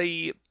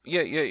perfectly,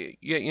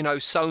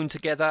 sewn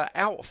together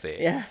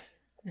outfit. Yeah.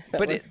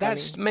 But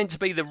that's meant to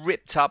be the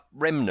ripped up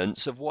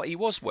remnants of what he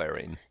was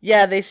wearing.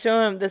 Yeah, they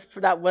show him this.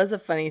 That was a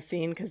funny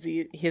scene because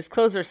his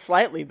clothes are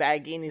slightly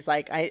baggy, and he's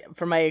like,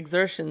 for my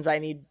exertions, I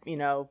need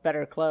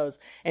better clothes.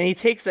 And he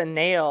takes a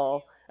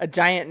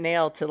giant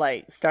nail to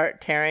like start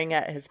tearing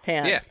at his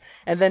pants. Yeah.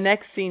 And the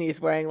next scene, he's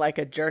wearing like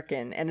a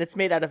jerkin, and it's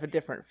made out of a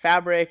different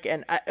fabric.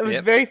 And it was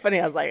very funny.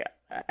 I was like,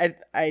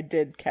 I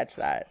did catch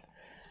that.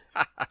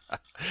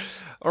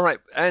 All right,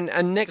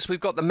 and next we've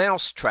got the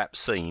mousetrap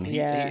scene.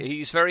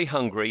 He's very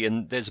hungry,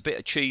 and there's a bit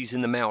of cheese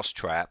in the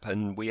mousetrap,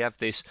 and we have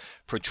this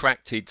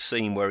protracted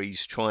scene where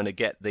he's trying to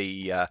get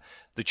the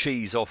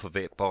cheese off of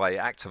it by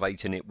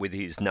activating it with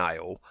his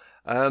nail.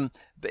 But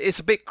it's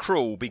a bit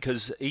cruel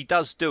because he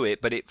does do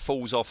it, but it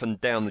falls off and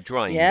down the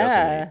drain, doesn't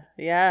it?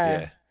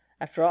 Yeah.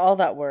 After all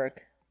that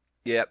work.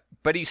 Yeah,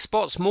 but he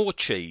spots more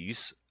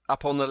cheese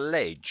up on the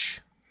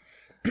ledge.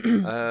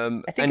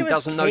 And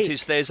doesn't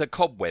notice there's a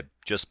cobweb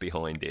just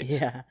behind it.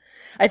 Yeah,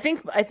 I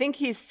think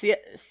he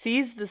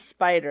sees the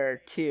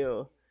spider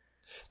too.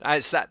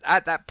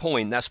 At that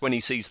point, that's when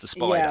he sees the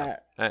spider,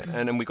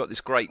 and then we got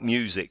this great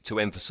music to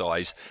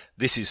emphasise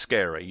this is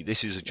scary.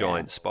 This is a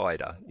giant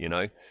spider,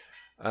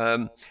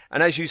 And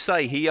as you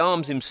say, he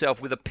arms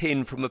himself with a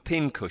pin from a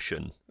pin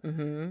cushion,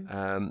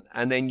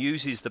 and then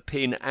uses the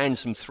pin and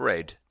some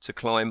thread to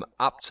climb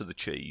up to the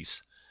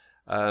cheese.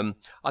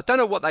 I don't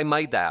know what they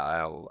made that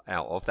out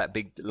of, that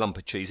big lump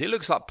of cheese. It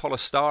looks like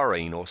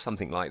polystyrene or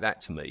something like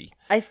that to me.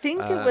 I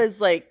think it was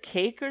like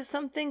cake or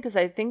something, because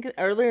I think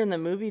earlier in the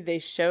movie they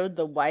showed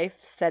the wife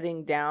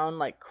setting down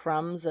like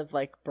crumbs of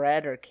like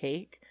bread or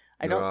cake.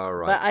 But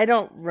I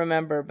don't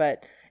remember,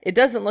 but it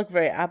doesn't look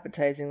very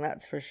appetizing,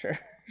 that's for sure.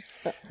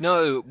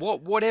 No,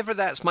 whatever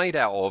that's made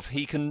out of,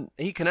 he can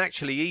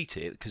actually eat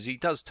it because he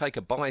does take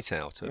a bite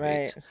out of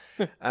it.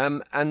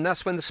 And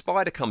that's when the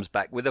spider comes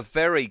back with a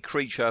very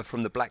Creature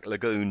from the Black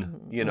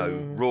Lagoon,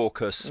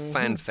 raucous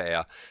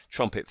fanfare,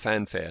 trumpet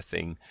fanfare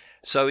thing.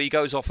 So he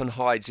goes off and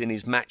hides in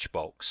his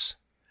matchbox.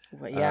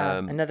 Well,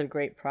 another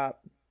great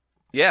prop.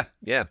 Yeah.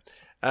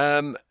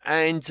 And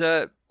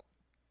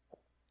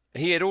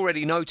he had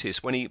already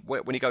noticed when he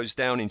goes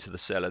down into the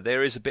cellar,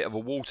 there is a bit of a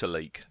water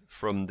leak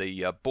from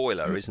the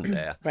boiler, isn't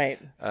there? Right.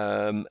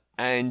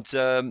 And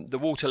the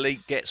water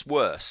leak gets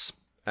worse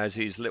as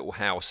his little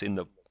house in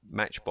the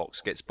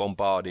matchbox gets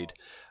bombarded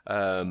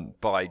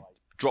by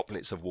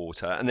droplets of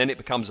water, and then it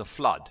becomes a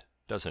flood,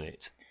 doesn't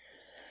it?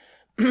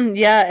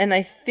 Yeah, and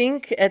I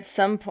think at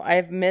some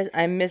point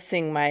I'm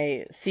missing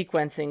my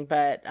sequencing,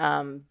 but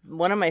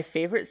one of my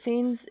favorite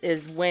scenes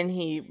is when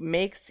he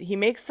makes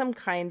some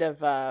kind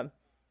of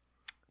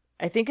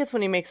I think it's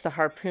when he makes the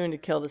harpoon to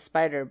kill the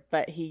spider,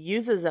 but he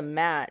uses a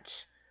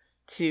match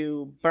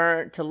to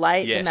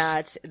light the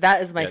match.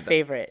 That is my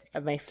favorite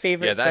of my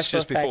favorite. Yeah, that's special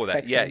just before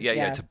that. section.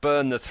 Yeah, to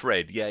burn the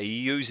thread. Yeah, he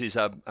uses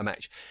a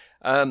match.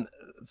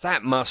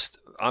 That must,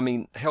 I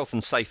mean, health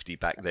and safety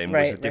back then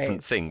was a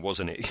different thing,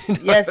 wasn't it?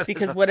 Yes,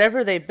 because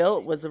whatever they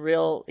built was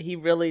he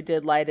really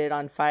did light it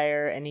on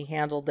fire, and he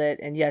handled it.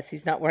 And yes,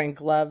 he's not wearing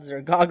gloves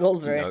or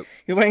goggles, or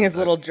he's wearing his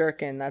little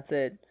jerkin. That's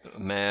it.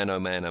 Man, oh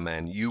man, oh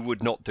man. You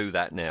would not do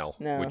that now,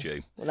 would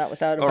you? Well, not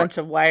without a bunch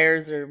of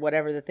wires or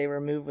whatever that they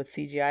remove with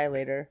CGI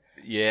later.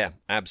 Yeah,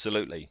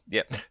 absolutely.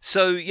 Yeah.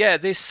 So yeah,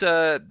 these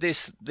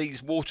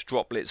water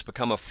droplets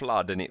become a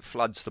flood, and it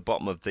floods the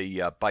bottom of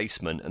the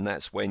basement, and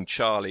that's when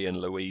Charlie and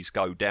Louise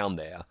go down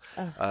there.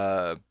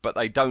 But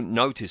they don't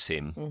notice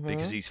him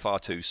because he's far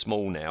too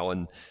small now,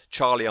 and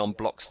Charlie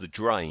unblocks the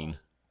drain.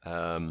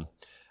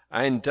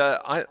 And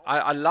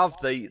I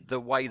love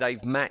the way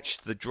they've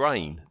matched the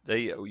drain.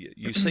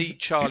 You see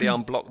Charlie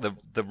unblock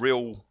the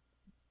real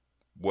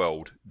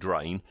world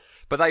drain,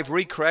 but they've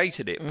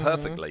recreated it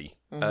perfectly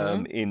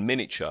in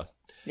miniature.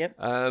 Yep.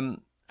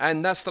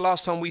 And that's the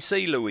last time we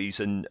see Louise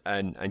and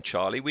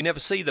Charlie. We never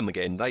see them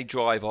again. They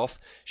drive off.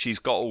 She's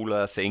got all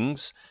her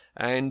things,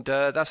 and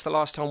that's the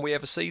last time we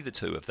ever see the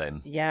two of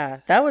them. Yeah,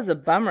 that was a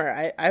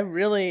bummer. I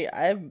really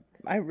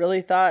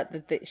thought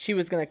that she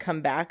was going to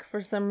come back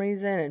for some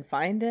reason and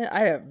find it.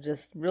 I have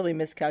just really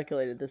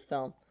miscalculated this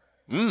film.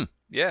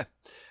 Yeah.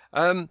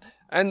 And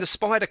the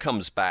spider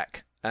comes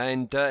back.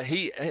 And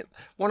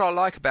what I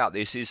like about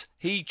this is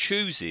he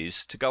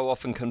chooses to go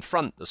off and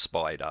confront the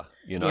spider.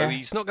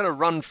 He's not going to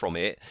run from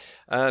it.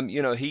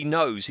 He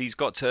knows he's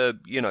got to,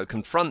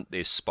 confront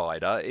this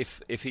spider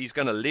if he's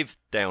going to live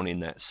down in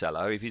that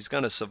cellar. If he's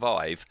going to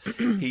survive,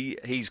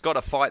 he's got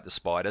to fight the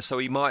spider. So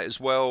he might as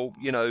well,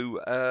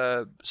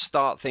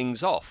 start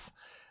things off.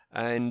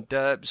 And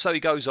so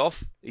he goes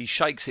off. He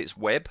shakes its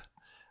web,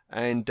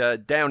 and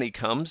down he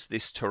comes.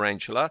 This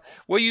tarantula.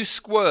 Were you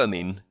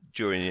squirming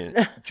during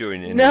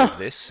any of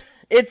this?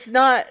 It's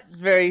not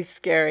very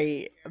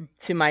scary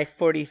to my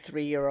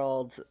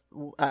 43-year-old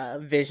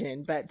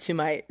vision, but to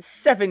my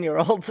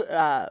 7-year-old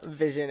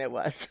vision it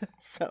was.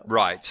 So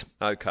Right.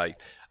 Okay.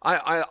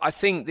 I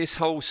think this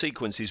whole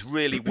sequence is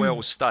really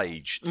well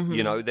staged.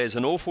 There's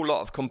an awful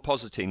lot of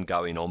compositing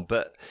going on,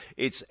 but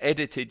it's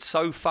edited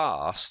so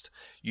fast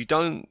you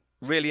don't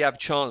really have a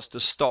chance to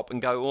stop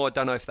and go, I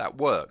don't know if that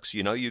works.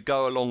 You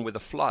go along with the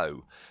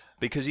flow.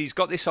 Because he's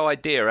got this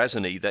idea,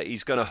 hasn't he, that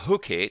he's going to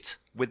hook it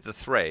with the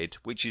thread,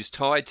 which is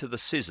tied to the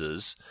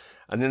scissors,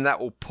 and then that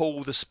will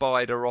pull the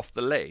spider off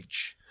the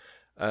ledge.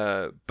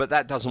 But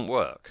that doesn't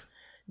work.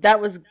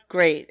 That was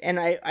great. And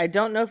I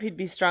don't know if he'd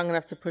be strong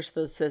enough to push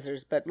those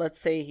scissors, but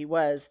let's say he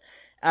was.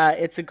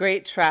 It's a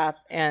great trap,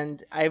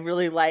 and I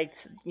really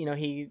liked,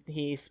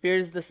 he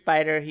spears the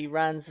spider, he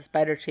runs, the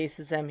spider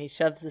chases him, he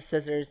shoves the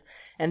scissors,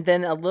 and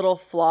then a little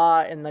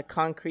flaw in the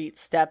concrete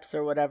steps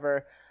or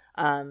whatever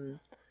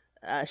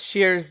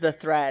shears the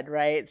thread,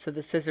 right? So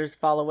the scissors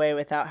fall away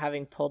without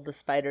having pulled the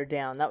spider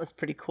down. That was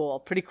pretty cool.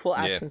 Pretty cool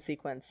action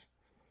sequence.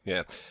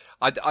 Yeah.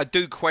 I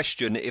do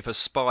question if a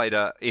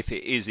spider, if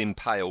it is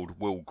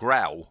impaled, will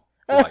growl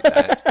like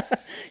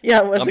that. Yeah,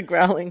 it was a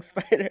growling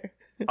spider.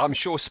 I'm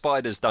sure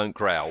spiders don't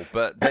growl,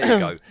 but there you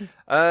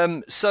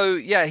go. So,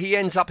 yeah, he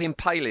ends up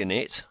impaling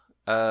it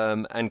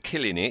and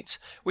killing it,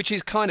 which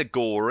is kind of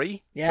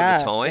gory for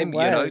the time,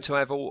 to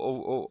have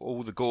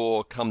all the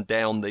gore come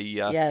down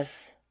the...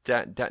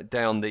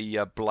 down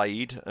the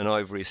blade and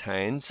over his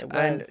hands.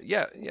 And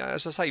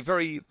as I say,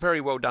 very,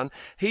 very well done.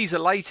 He's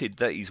elated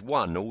that he's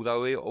won,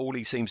 although all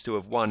he seems to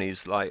have won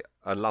is like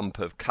a lump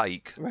of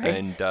cake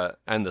and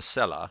the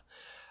cellar.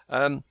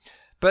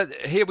 But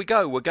here we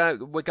go. We're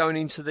going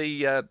into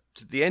the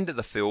end of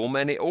the film,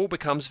 and it all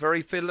becomes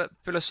very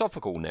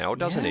philosophical now,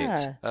 doesn't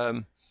it?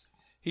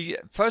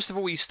 First of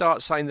all, he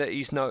starts saying that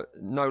he's no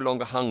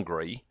longer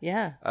hungry.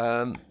 Yeah.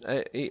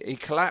 He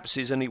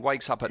collapses and he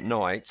wakes up at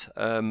night,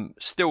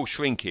 still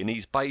shrinking.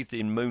 He's bathed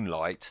in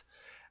moonlight,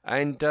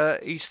 and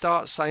he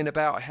starts saying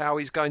about how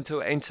he's going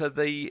to enter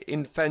the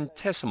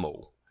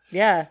infinitesimal.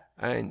 Yeah.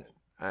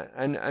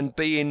 And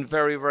being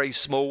very, very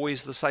small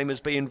is the same as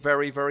being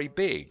very, very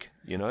big.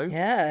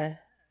 Yeah.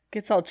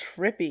 Gets all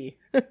trippy.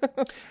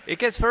 It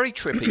gets very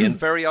trippy and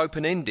very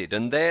open-ended,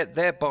 and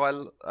thereby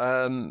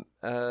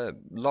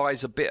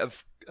lies a bit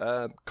of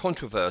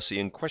controversy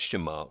and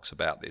question marks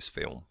about this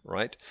film,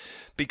 right?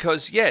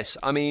 Because yes,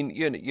 I mean,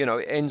 you know,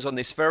 it ends on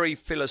this very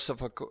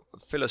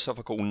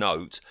philosophical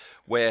note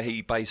where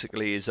he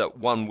basically is at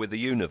one with the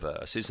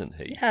universe, isn't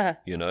he? Yeah.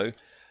 You know,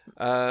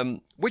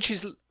 which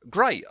is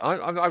great.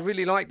 I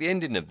really like the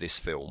ending of this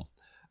film,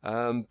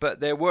 but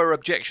there were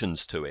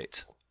objections to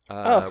it,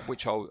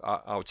 which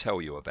I'll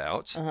tell you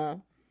about.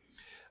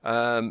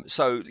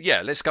 So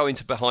yeah, let's go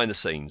into behind the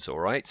scenes. All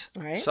right.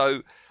 All right.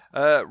 So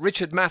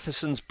Richard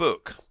Matheson's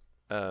book.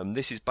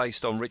 This is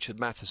based on Richard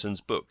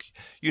Matheson's book.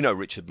 You know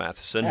Richard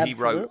Matheson. Absolutely.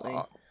 He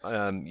wrote,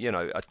 you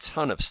know, a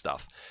ton of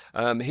stuff.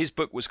 His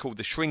book was called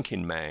The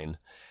Shrinking Man,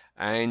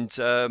 and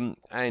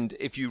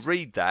if you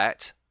read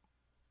that,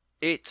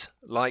 it,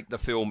 like the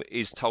film,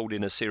 is told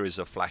in a series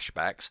of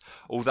flashbacks.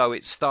 Although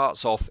it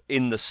starts off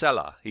in the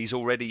cellar, he's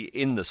already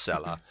in the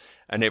cellar,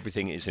 and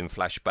everything is in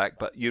flashback.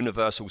 But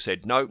Universal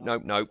said, no,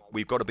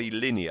 we've got to be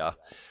linear.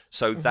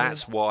 So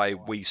that's why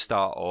we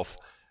start off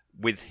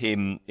with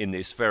him in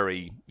this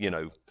very, you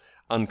know,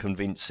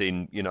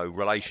 unconvincing, you know,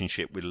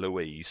 relationship with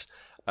Louise,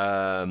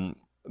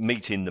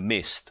 meeting the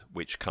mist,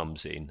 which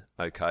comes in.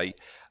 Okay,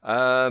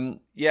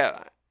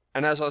 yeah,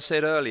 and as I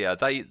said earlier,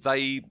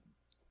 they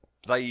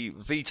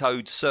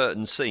vetoed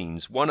certain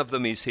scenes. One of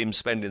them is him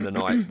spending the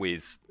night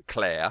with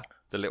Claire,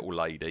 the little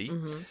lady.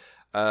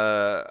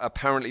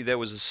 Apparently, there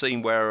was a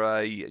scene where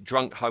a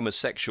drunk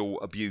homosexual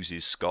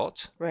abuses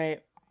Scott.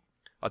 Right.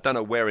 I don't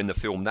know where in the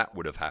film that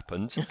would have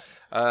happened.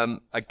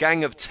 A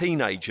gang of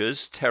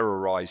teenagers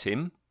terrorise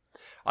him.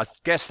 I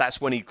guess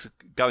that's when he's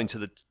going to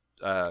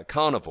the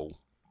carnival.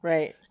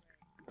 Right.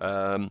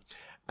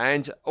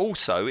 And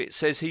also, it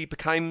says he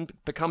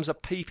becomes a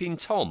peeping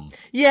Tom.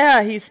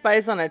 Yeah, he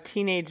spies on a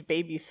teenage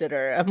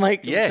babysitter. I'm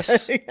like,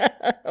 yes.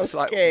 It's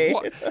like,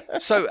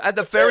 what? So at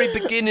the very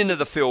beginning of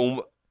the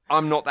film,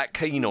 I'm not that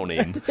keen on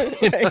him.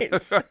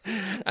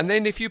 And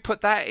then if you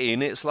put that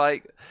in, it's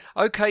like,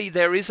 okay,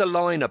 there is a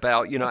line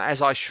about, you know,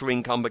 as I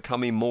shrink, I'm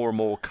becoming more and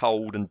more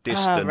cold and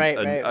distant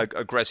and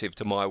aggressive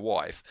to my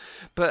wife.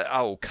 But,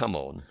 oh, come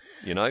on,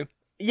 you know?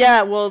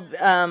 Yeah, well,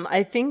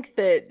 I think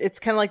that it's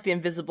kind of like the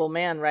Invisible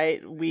Man,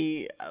 right?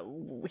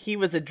 He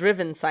was a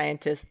driven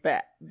scientist,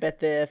 but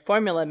the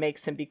formula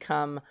makes him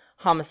become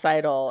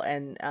homicidal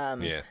and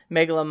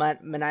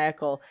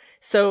megalomaniacal.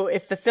 So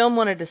if the film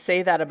wanted to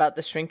say that about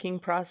the shrinking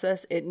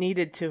process, it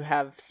needed to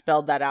have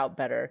spelled that out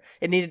better.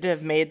 It needed to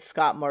have made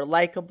Scott more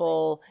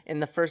likable in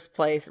the first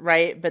place,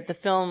 right? But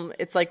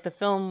it's like the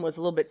film was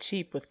a little bit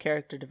cheap with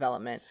character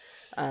development.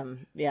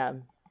 Yeah.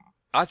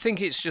 I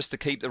think it's just to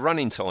keep the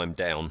running time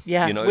down,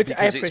 yeah, you know, which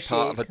because it's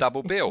part of a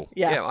double bill.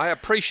 Yeah, I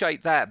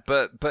appreciate that,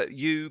 but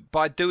you,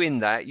 by doing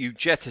that, you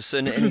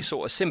jettison any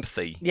sort of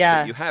sympathy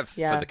that you have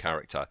for the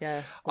character.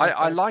 Yeah,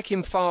 I like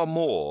him far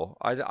more.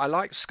 I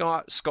like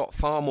Scott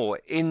far more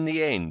in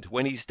the end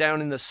when he's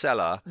down in the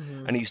cellar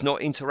and he's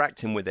not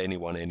interacting with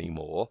anyone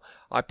anymore.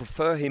 I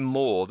prefer him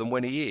more than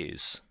when he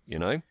is, you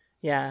know?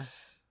 Yeah.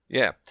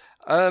 Yeah.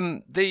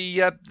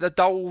 The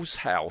doll's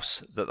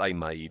house that they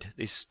made,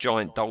 this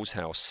giant doll's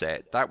house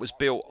set, that was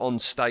built on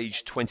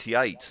stage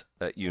 28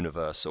 at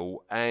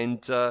Universal, and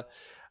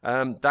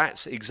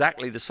that's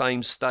exactly the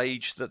same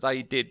stage that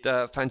they did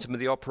Phantom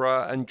of the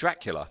Opera and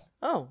Dracula.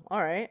 Oh,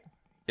 all right.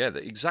 Yeah,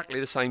 exactly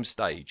the same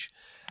stage.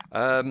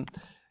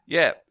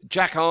 Yeah,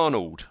 Jack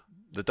Arnold,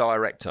 the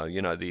director,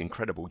 you know, the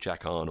incredible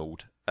Jack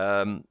Arnold.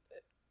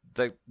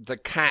 The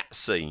cat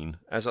scene,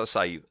 as I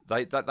say,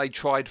 they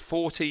tried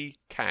 40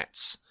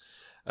 cats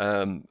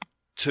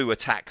to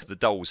attack the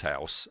doll's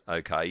house,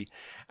 okay?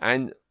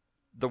 And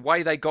the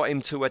way they got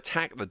him to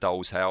attack the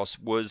doll's house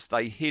was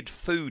they hid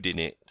food in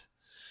it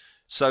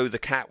so the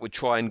cat would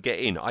try and get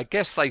in. I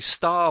guess they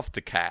starved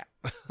the cat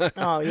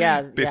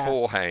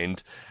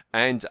beforehand,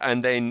 and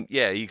then,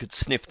 you could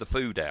sniff the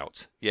food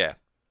out,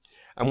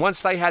 And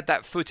once they had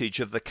that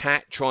footage of the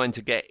cat trying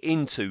to get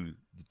into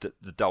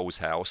the doll's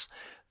house,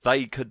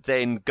 they could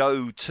then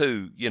go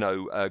to, you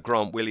know,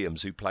 Grant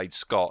Williams, who played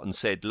Scott, and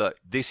said, look,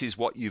 this is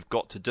what you've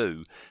got to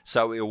do.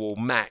 So it will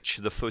match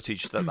the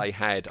footage that they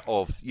had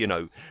of, you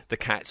know, the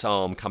cat's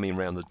arm coming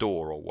around the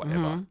door or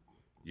whatever,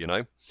 you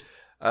know.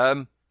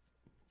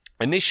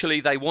 Initially,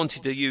 they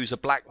wanted to use a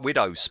Black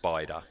Widow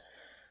spider.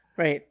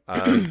 Right.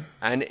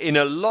 And in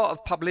a lot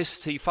of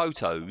publicity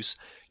photos,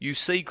 you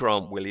see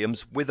Grant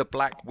Williams with a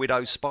Black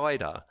Widow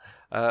spider.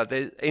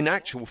 In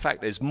actual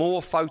fact, there's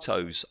more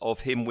photos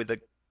of him with a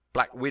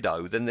Black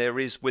Widow than there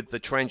is with the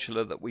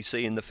tarantula that we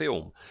see in the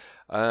film.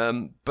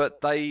 But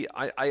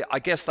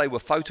I guess they were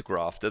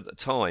photographed at the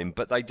time,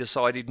 but they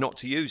decided not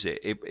to use it.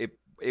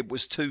 It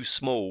was too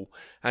small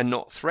and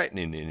not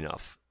threatening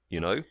enough,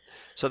 you know?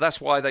 So that's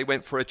why they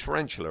went for a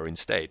tarantula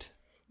instead.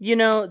 You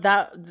know,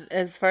 that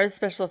as far as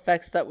special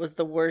effects, that was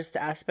the worst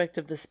aspect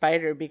of the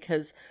spider,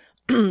 because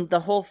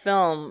the whole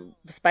film,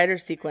 the spider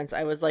sequence,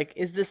 I was like,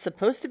 is this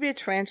supposed to be a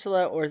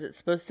tarantula or is it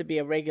supposed to be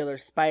a regular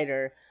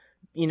spider?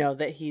 You know,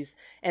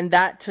 and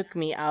that took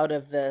me out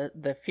of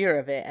the fear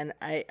of it. And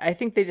I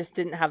think they just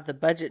didn't have the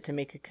budget to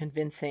make a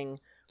convincing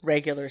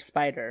regular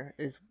spider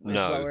is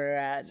where we're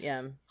at.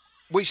 Yeah.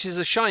 Which is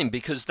a shame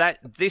because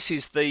this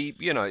is the,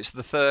 it's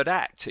the third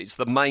act. It's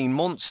the main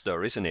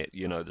monster, isn't it?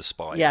 The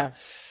spider. Yeah.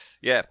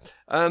 Yeah.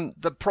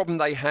 The problem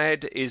they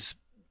had is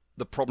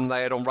the problem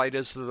they had on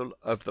Raiders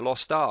of the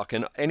Lost Ark.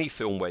 And any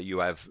film where you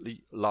have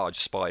large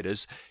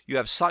spiders, you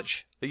have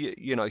such,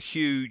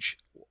 huge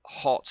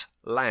hot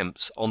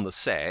lamps on the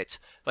set,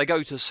 they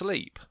go to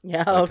sleep.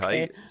 Yeah,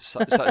 okay. So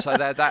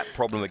they had that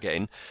problem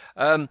again.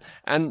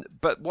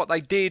 But what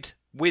they did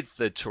with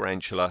the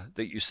tarantula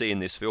that you see in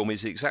this film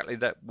is exactly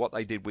that. What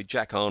they did with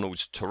Jack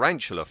Arnold's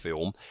tarantula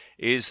film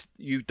is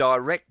you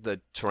direct the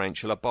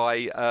tarantula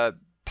by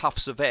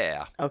puffs of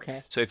air.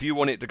 Okay. So if you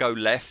want it to go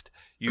left,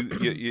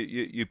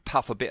 you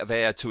puff a bit of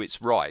air to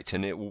its right,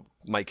 and it will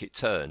make it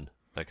turn.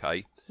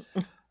 Okay.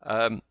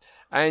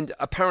 And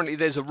apparently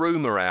there's a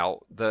rumour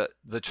out that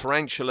the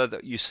tarantula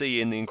that you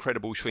see in The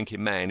Incredible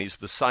Shrinking Man is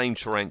the same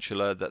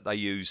tarantula that they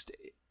used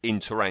in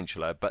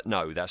Tarantula, but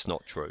no, that's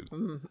not true.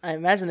 I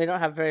imagine they don't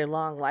have very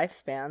long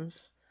lifespans.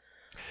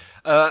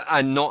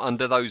 And not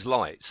under those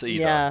lights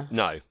either. Yeah.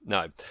 No.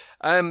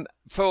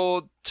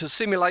 To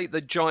simulate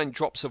the giant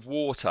drops of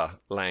water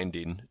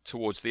landing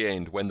towards the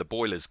end when the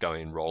boiler's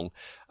going wrong,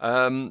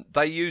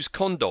 they use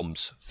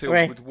condoms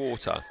filled with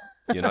water,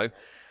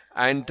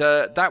 And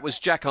that was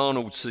Jack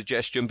Arnold's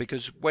suggestion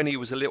because when he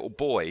was a little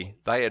boy,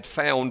 they had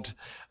found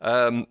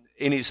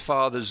in his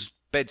father's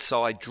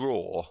bedside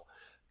drawer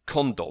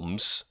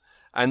condoms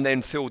and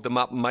then filled them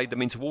up and made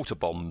them into water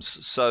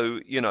bombs. So,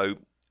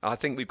 I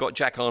think we've got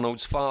Jack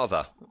Arnold's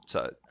father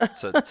to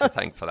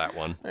thank for that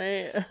one.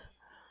 Right.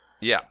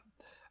 Yeah.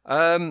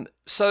 The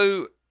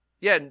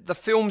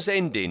film's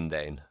ending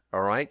then,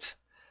 all right?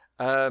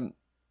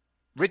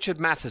 Richard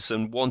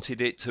Matheson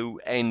wanted it to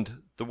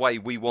end the way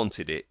we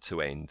wanted it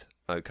to end,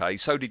 okay?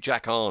 So did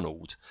Jack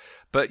Arnold.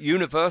 But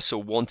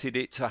Universal wanted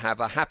it to have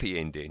a happy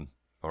ending,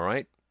 all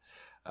right?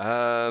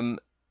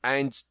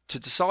 And to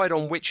decide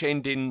on which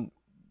ending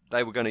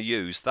they were going to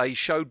use, they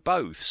showed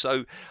both.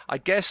 So I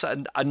guess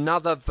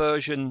another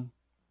version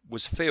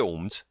was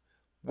filmed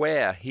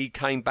where he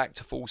came back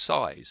to full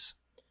size.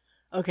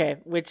 Okay,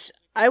 which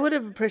I would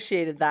have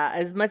appreciated that.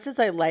 As much as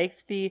I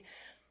liked the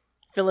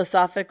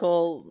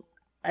philosophical,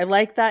 I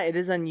like that. It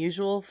is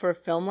unusual for a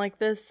film like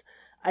this.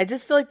 I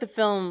just feel like the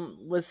film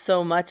was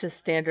so much a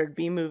standard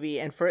B movie,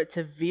 and for it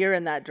to veer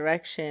in that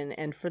direction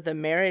and for the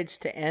marriage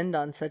to end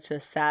on such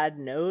a sad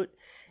note,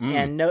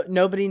 and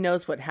nobody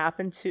knows what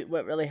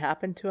really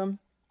happened to him.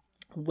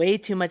 Way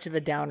too much of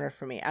a downer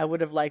for me. I would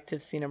have liked to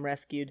have seen him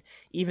rescued,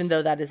 even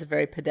though that is a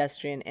very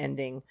pedestrian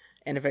ending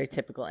and a very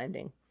typical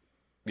ending.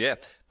 Yeah,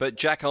 but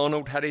Jack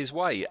Arnold had his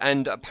way,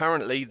 and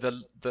apparently the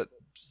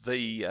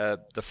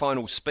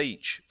final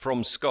speech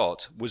from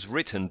Scott was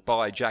written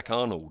by Jack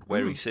Arnold,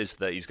 where he says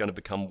that he's going to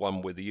become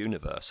one with the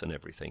universe and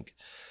everything.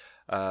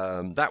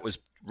 That was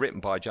written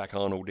by Jack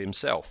Arnold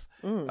himself.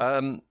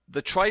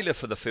 The trailer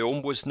for the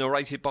film was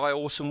narrated by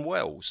Orson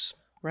Welles.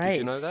 Right. Did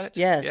you know that?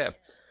 Yes.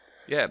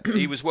 Yeah.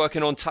 He was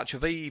working on Touch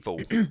of Evil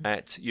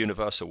at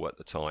Universal at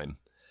the time.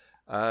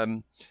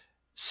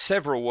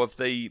 Several of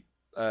the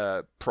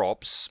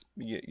props,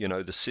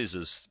 the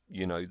scissors,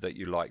 that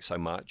you like so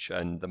much,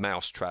 and the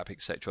mousetrap,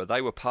 etc.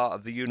 They were part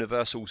of the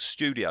Universal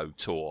Studio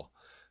tour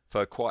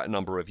for quite a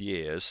number of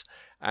years,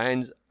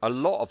 and a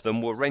lot of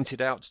them were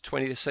rented out to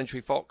 20th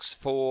Century Fox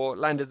for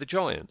Land of the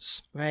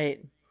Giants.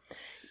 Right.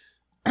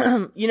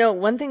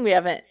 One thing we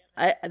haven't,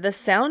 the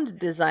sound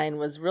design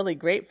was really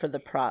great for the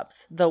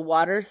props. The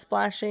water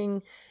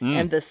splashing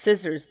and the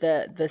scissors,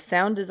 the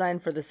sound design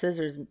for the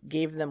scissors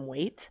gave them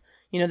weight.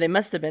 They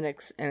must have been an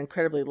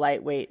incredibly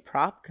lightweight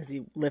prop because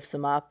he lifts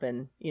them up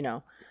and,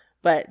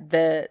 but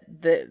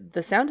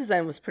the sound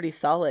design was pretty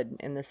solid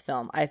in this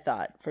film, I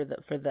thought, for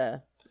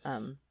the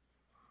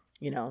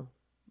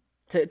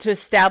to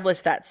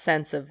establish that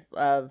sense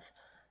of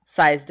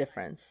size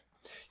difference.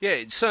 Yeah,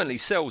 it certainly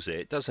sells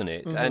it, doesn't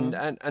it?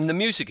 Mm-hmm. And the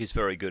music is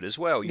very good as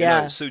well.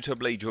 It's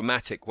suitably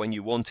dramatic when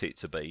you want it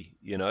to be,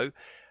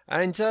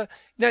 And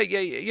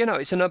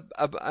it's an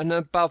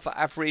above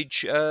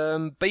average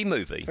B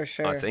movie, for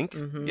sure. I think.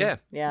 Mm-hmm.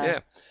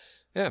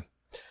 Yeah.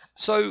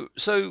 So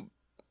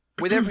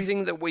with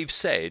everything that we've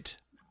said,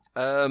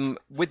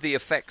 with the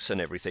effects and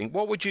everything,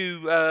 what would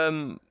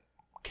you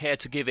care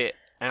to give it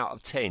out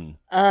of 10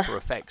 for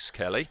effects,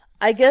 Kelly?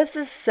 I guess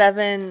a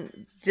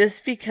 7,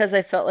 just because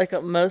I felt like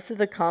most of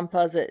the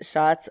composite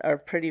shots are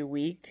pretty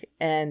weak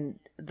and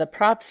the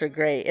props are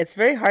great. It's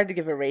very hard to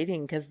give a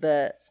rating because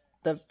the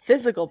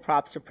physical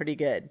props are pretty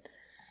good,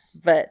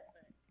 but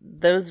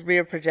those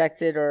rear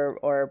projected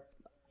or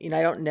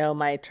I don't know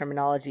my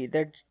terminology.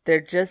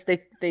 They're just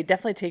they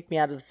definitely take me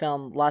out of the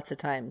film lots of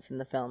times in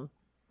the film.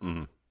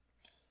 Mm.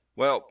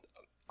 Well,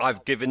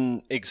 I've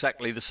given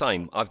exactly the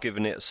same. I've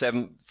given it a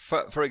 7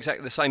 for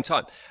exactly the same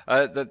time.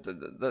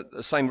 The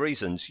same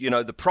reasons.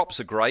 The props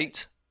are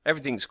great.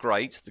 Everything's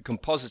great. The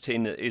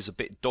compositing is a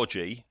bit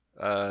dodgy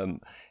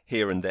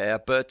here and there,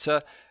 but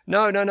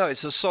no.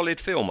 It's a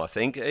solid film, I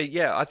think.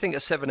 I think a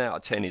 7 out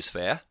of 10 is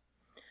fair.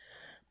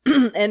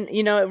 And,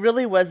 you know, it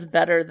really was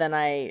better than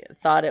I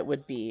thought it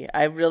would be.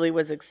 I really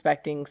was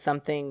expecting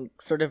something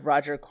sort of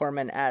Roger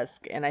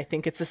Corman-esque, and I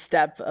think it's a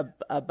step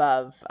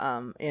above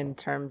in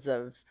terms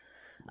of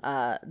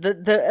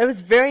it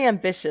was very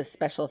ambitious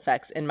special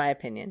effects, in my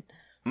opinion.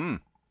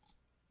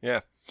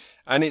 Yeah.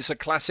 And it's a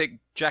classic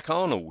Jack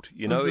Arnold,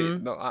 you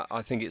know.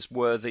 I think it's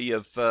worthy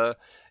of.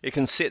 It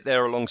can sit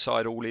there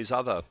alongside all his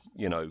other,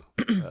 you know,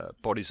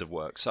 bodies of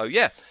work. So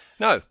yeah,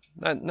 no,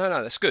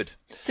 that's good.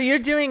 So you're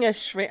doing a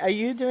shrink. Are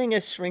you doing a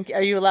shrink?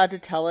 Are you allowed to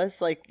tell us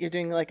like you're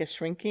doing like a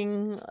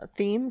shrinking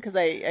theme? Because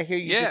I hear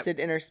you just did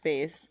Inner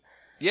Space.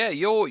 Yeah,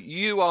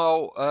 you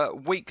are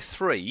week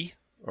 3.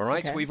 All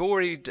right, Okay. we've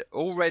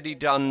already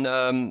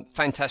done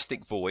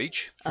Fantastic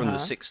Voyage from the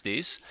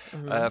 60s.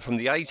 From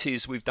the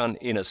 80s, we've done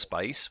Inner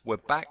Space. We're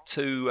back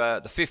to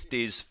the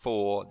 50s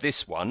for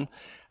this one.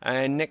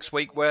 And next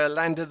week, we're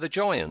Land of the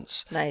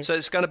Giants. Nice. So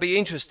it's going to be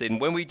interesting.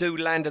 When we do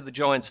Land of the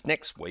Giants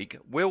next week,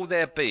 will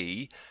there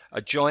be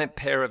a giant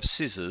pair of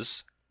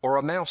scissors or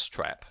a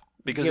mousetrap?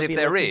 Because You'll if be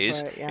there looking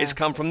is, for it, yeah. it's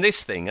come from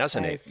this thing,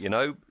 hasn't Nice. it? You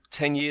know,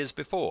 10 years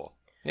before.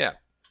 Yeah.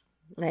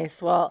 Nice.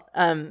 Well,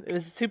 it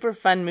was a super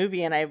fun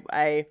movie, and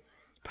I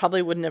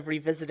probably wouldn't have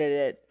revisited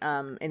it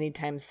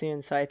anytime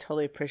soon. So I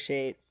totally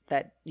appreciate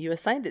that you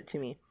assigned it to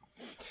me.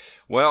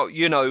 Well,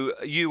 you know,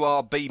 you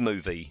are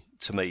B-movie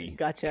to me,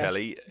 Gotcha.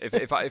 Kelly.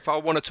 If I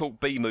want to talk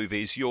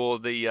B-movies, you're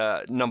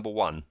the number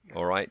one,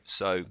 all right?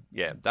 So,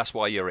 yeah, that's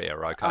why you're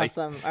here, okay?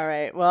 Awesome. All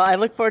right. Well, I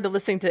look forward to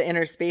listening to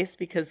Inner Space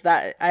because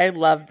I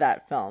loved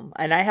that film,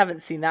 and I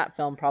haven't seen that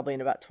film probably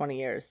in about 20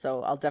 years.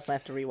 So I'll definitely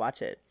have to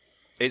rewatch it.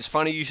 It's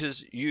funny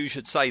you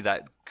should say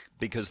that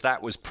because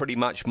that was pretty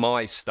much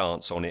my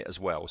stance on it as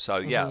well. So,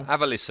 yeah,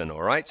 have a listen,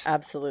 all right?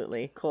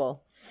 Absolutely.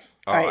 Cool.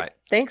 All right.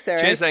 Thanks,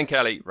 Eric. Cheers then,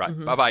 Kelly. Right.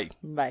 Bye-bye.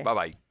 Bye.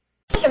 Bye-bye.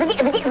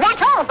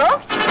 That's all,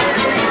 folks.